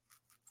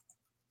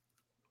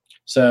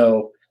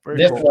 So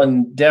Very cool.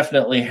 one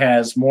definitely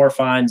has more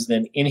finds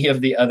than any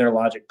of the other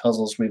Logic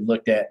puzzles we've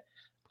looked at.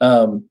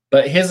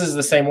 But his is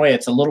the same way.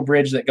 It's a little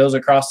bridge that goes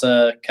across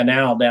a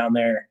canal down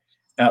there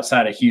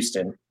outside of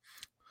Houston.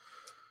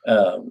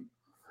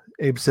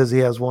 Abe says he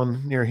has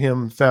one near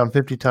him found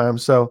 50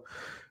 times. So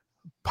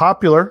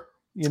popular,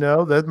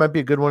 that might be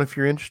a good one if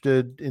you're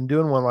interested in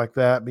doing one like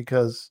that,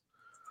 because.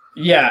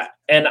 Yeah.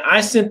 And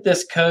I sent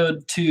this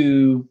code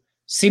to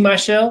See My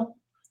Shell.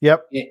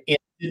 Yep. In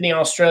Sydney,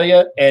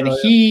 Australia. And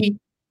he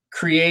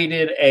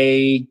created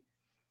a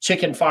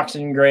Chicken, Fox,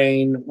 and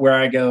Grain Where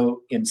I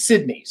Go in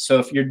Sydney. So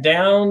if you're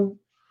down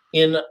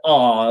in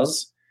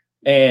Oz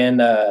and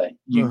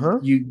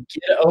you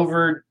get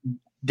over,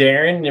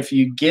 Darren, if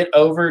you get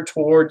over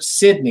towards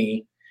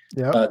Sydney,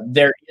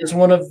 there is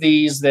one of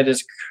these that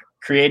is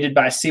created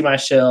by See My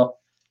Shell,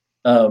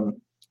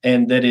 and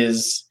that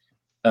is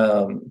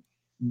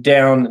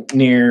down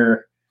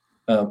near,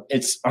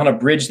 it's on a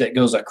bridge that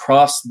goes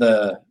across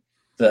the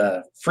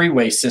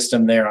freeway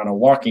system there on a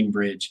walking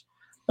bridge.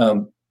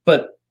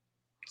 But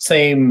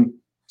same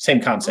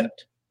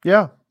concept.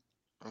 Yeah.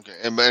 Okay.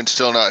 And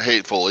still not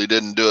hateful. He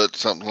didn't do it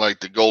something like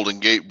the Golden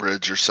Gate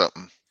Bridge or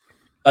something.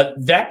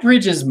 That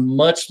bridge is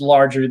much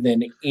larger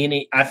than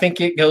any. I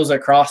think it goes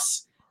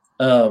across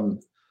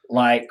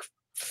like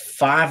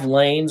 5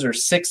 lanes or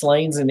 6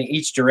 lanes in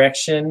each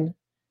direction.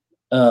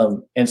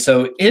 And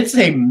so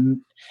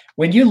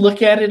when you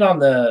look at it on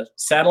the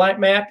satellite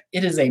map,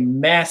 it is a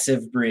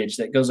massive bridge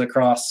that goes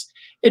across.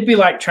 It'd be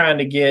like trying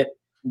to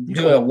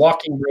do a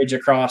walking bridge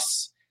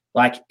across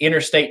like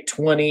Interstate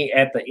 20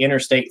 at the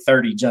Interstate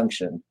 30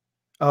 junction.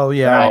 Oh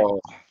yeah. Right?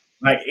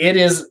 Like it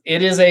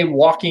is a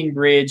walking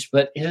bridge,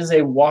 but it is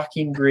a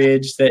walking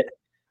bridge that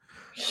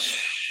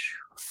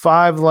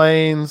 5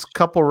 lanes,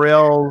 couple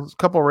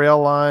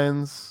rail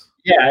lines.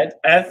 Yeah,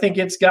 I think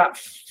it's got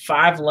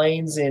 5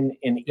 lanes in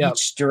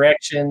each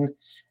direction,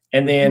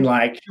 and then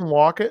like you can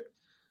walk it.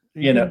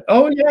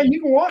 Oh yeah,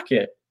 you can walk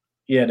it.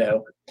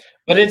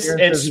 But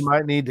it's you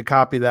might need to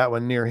copy that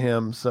one near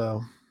him.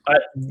 So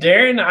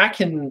Darren,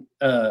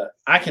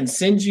 I can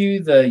send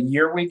you the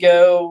Year We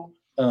Go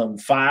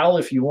file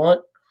if you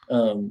want.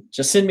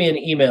 Just send me an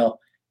email,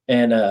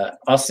 and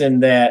I'll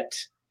send that.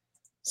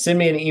 Send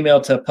me an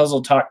email to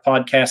Puzzle Talk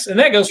Podcast, and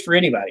that goes for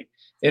anybody.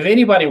 If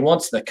anybody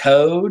wants the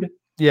code,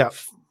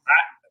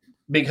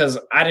 because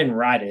I didn't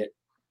write it.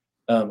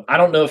 I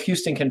don't know if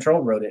Houston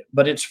Control wrote it,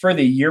 but it's for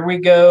the Year We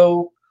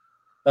Go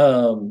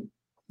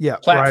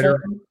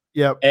platform.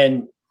 Yep.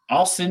 And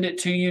I'll send it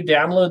to you.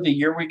 Download the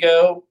Year We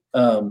Go,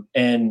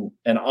 and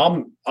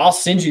I'll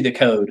send you the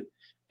code.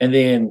 And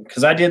then,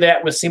 because I did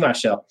that with See My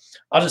Shell,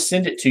 I'll just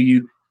send it to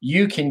you.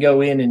 You can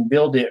go in and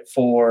build it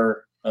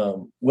for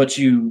what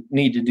you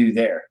need to do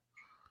there.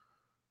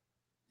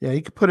 Yeah,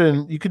 you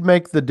could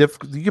make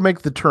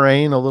the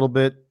terrain a little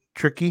bit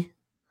tricky.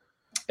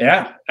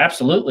 Yeah,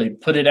 absolutely.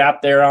 Put it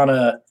out there on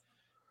a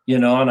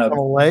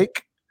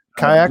lake.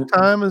 Kayak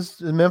time,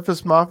 as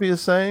Memphis Mafia is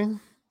saying.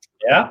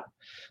 Yeah.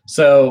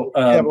 So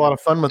have a lot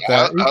of fun with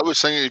that. I was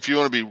thinking if you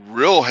want to be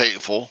real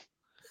hateful,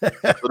 put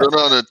it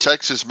on the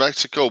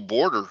Texas-Mexico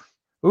border.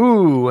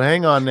 Ooh,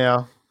 hang on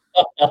now.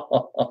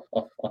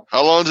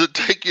 How long does it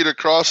take you to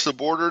cross the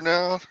border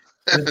now?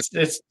 It's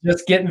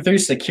just getting through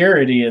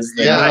security is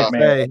the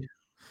nightmare. Hey,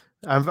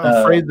 I'm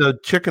afraid the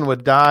chicken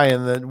would die,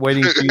 and then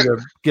waiting for you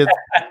to get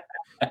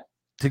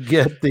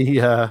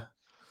the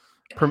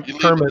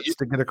permits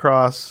to get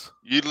across.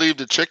 You'd leave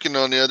the chicken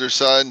on the other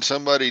side, and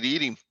somebody'd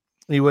eat him.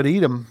 He would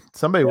eat him.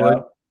 Somebody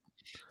would.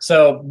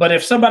 So, but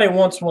if somebody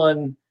wants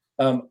one,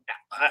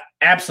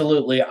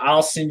 absolutely,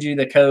 I'll send you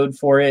the code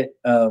for it,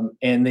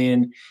 and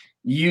then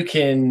you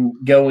can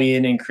go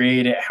in and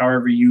create it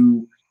however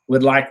you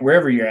would like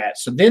wherever you're at.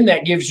 So then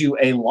that gives you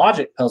a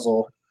logic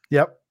puzzle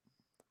Yep.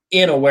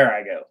 in a Where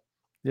I Go.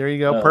 There you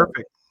go.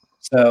 Perfect.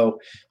 So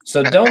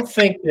don't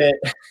think that,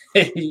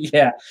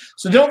 yeah.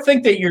 So don't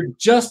think that you're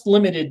just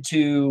limited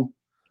to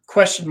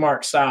question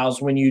mark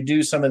styles when you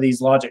do some of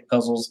these logic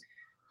puzzles.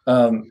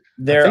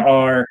 There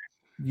are.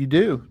 You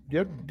do.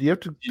 You have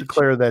to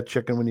declare that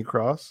chicken when you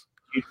cross.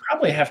 You'd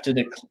probably have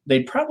to.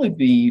 They'd probably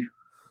be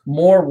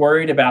more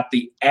worried about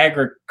the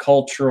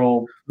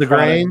agricultural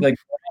grain. The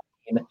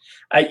grain.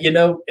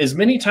 As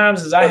many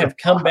times as I have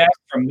come back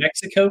from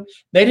Mexico,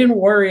 they didn't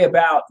worry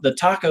about the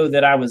taco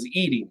that I was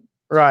eating.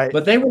 Right.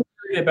 But they were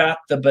worried about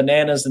the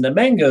bananas and the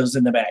mangoes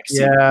in the back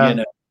seat.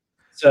 Yeah.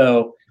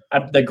 So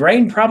the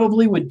grain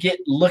probably would get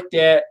looked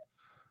at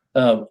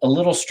a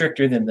little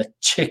stricter than the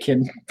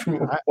chicken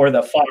or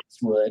the fox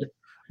would.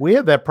 We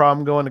had that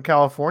problem going to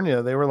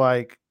California. They were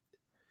like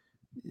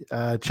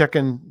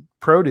checking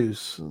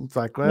produce. It's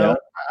like, well,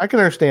 I can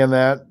understand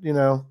that,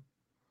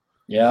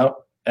 Yeah.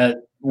 I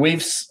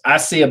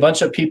see a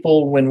bunch of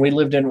people when we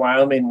lived in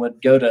Wyoming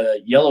would go to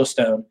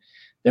Yellowstone.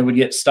 They would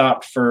get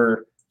stopped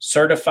for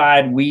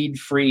certified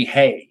weed-free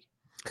hay.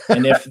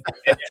 And if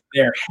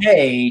their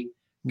hay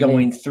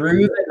going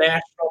through the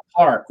national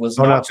park was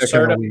not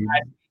certified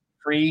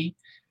weed-free,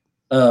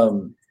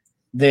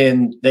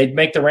 then they'd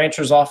make the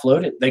ranchers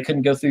offload it. They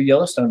couldn't go through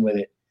Yellowstone with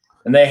it.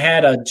 And they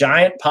had a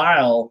giant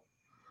pile,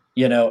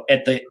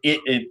 at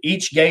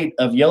each gate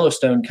of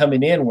Yellowstone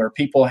coming in where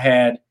people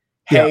had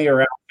hay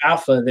or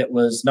alfalfa that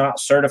was not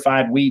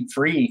certified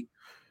weed-free.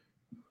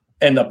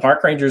 And the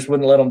park rangers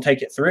wouldn't let them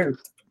take it through.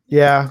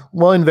 Yeah.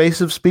 Well,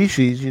 invasive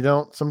species, you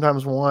don't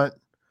sometimes want,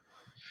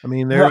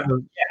 Right.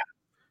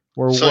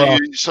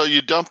 So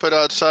you dump it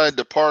outside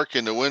the park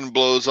and the wind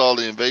blows all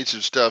the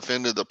invasive stuff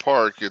into the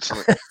park. It's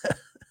like,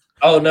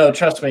 oh no,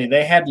 trust me.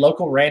 They had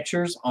local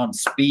ranchers on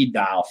speed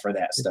dial for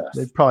that stuff.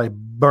 They'd probably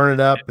burn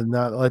it up and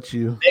not let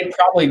you. They'd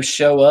probably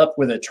show up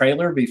with a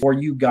trailer before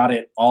you got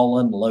it all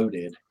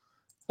unloaded.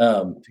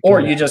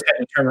 Or you just had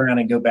to turn around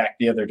and go back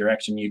the other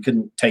direction. You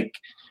couldn't take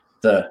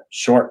the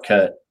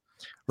shortcut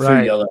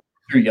through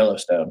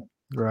Yellowstone.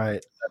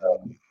 Right.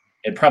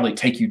 It'd probably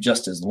take you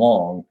just as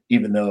long,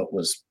 even though it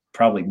was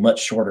probably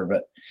much shorter,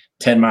 but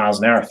 10 miles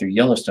an hour through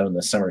Yellowstone in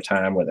the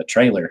summertime with a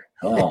trailer.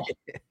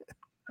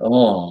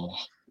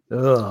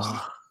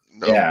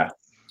 Yeah.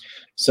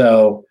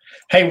 So,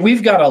 hey,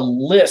 we've got a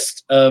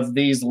list of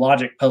these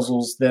logic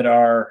puzzles that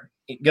are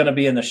going to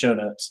be in the show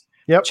notes.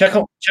 Yep. Check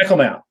them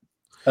out.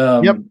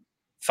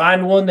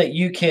 Find one that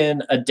you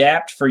can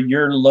adapt for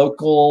your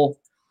local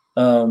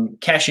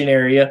caching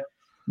area.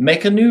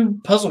 Make a new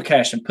puzzle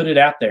cache and put it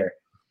out there.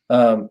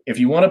 If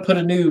you want to put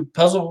a new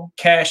puzzle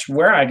cache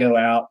Where I Go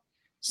out,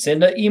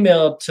 send an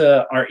email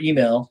to our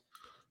email,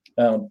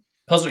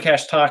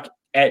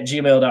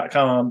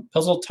 puzzlecachetalk@gmail.com,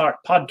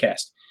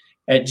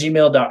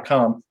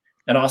 puzzletalkpodcast@gmail.com,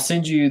 and I'll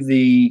send you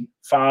the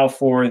file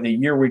for the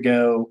Here We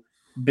Go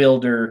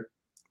builder,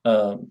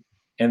 and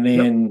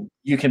then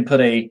you can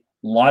put a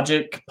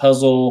logic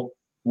puzzle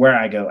Where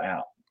I Go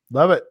out.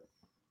 Love it.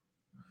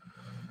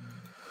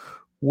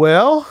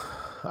 Well,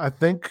 I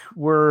think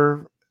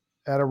we're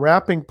at a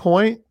wrapping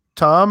point.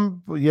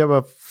 Tom, you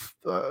have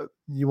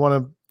you want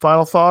a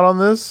final thought on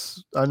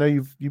this? I know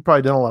you've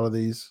probably done a lot of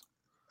these.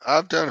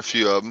 I've done a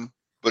few of them,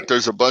 but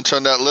there's a bunch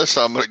on that list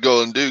I'm going to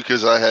go and do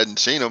because I hadn't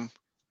seen them.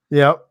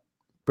 Yep.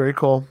 Very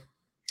cool.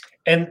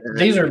 And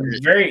these are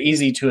very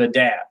easy to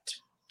adapt.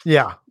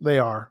 Yeah, they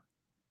are.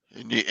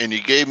 And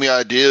you gave me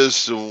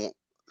ideas of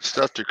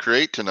stuff to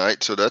create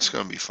tonight, so that's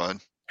going to be fun.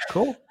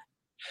 Cool.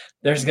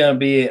 There's going to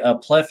be a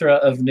plethora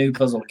of new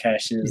puzzle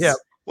caches. Yeah.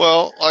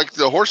 Well, like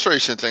the horse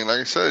racing thing,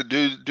 like I said,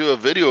 do a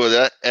video of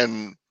that,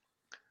 and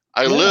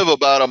I live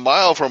about a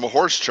mile from a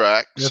horse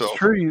track. That's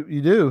true.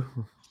 You do.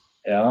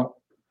 Yeah.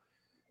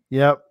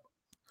 Yep.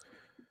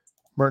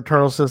 Burnt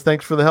Turtle says,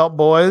 thanks for the help,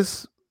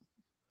 boys.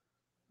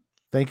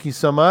 Thank you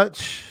so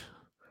much.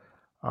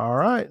 All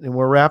right. And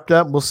we're wrapped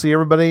up. We'll see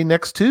everybody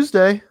next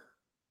Tuesday.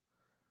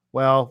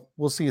 Well,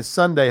 we'll see you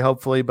Sunday,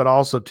 hopefully, but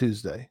also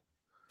Tuesday.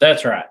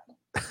 That's right.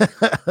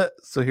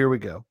 So here we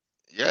go.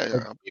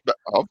 Yeah.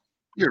 I'll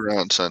be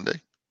around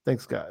Sunday.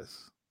 Thanks,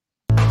 guys.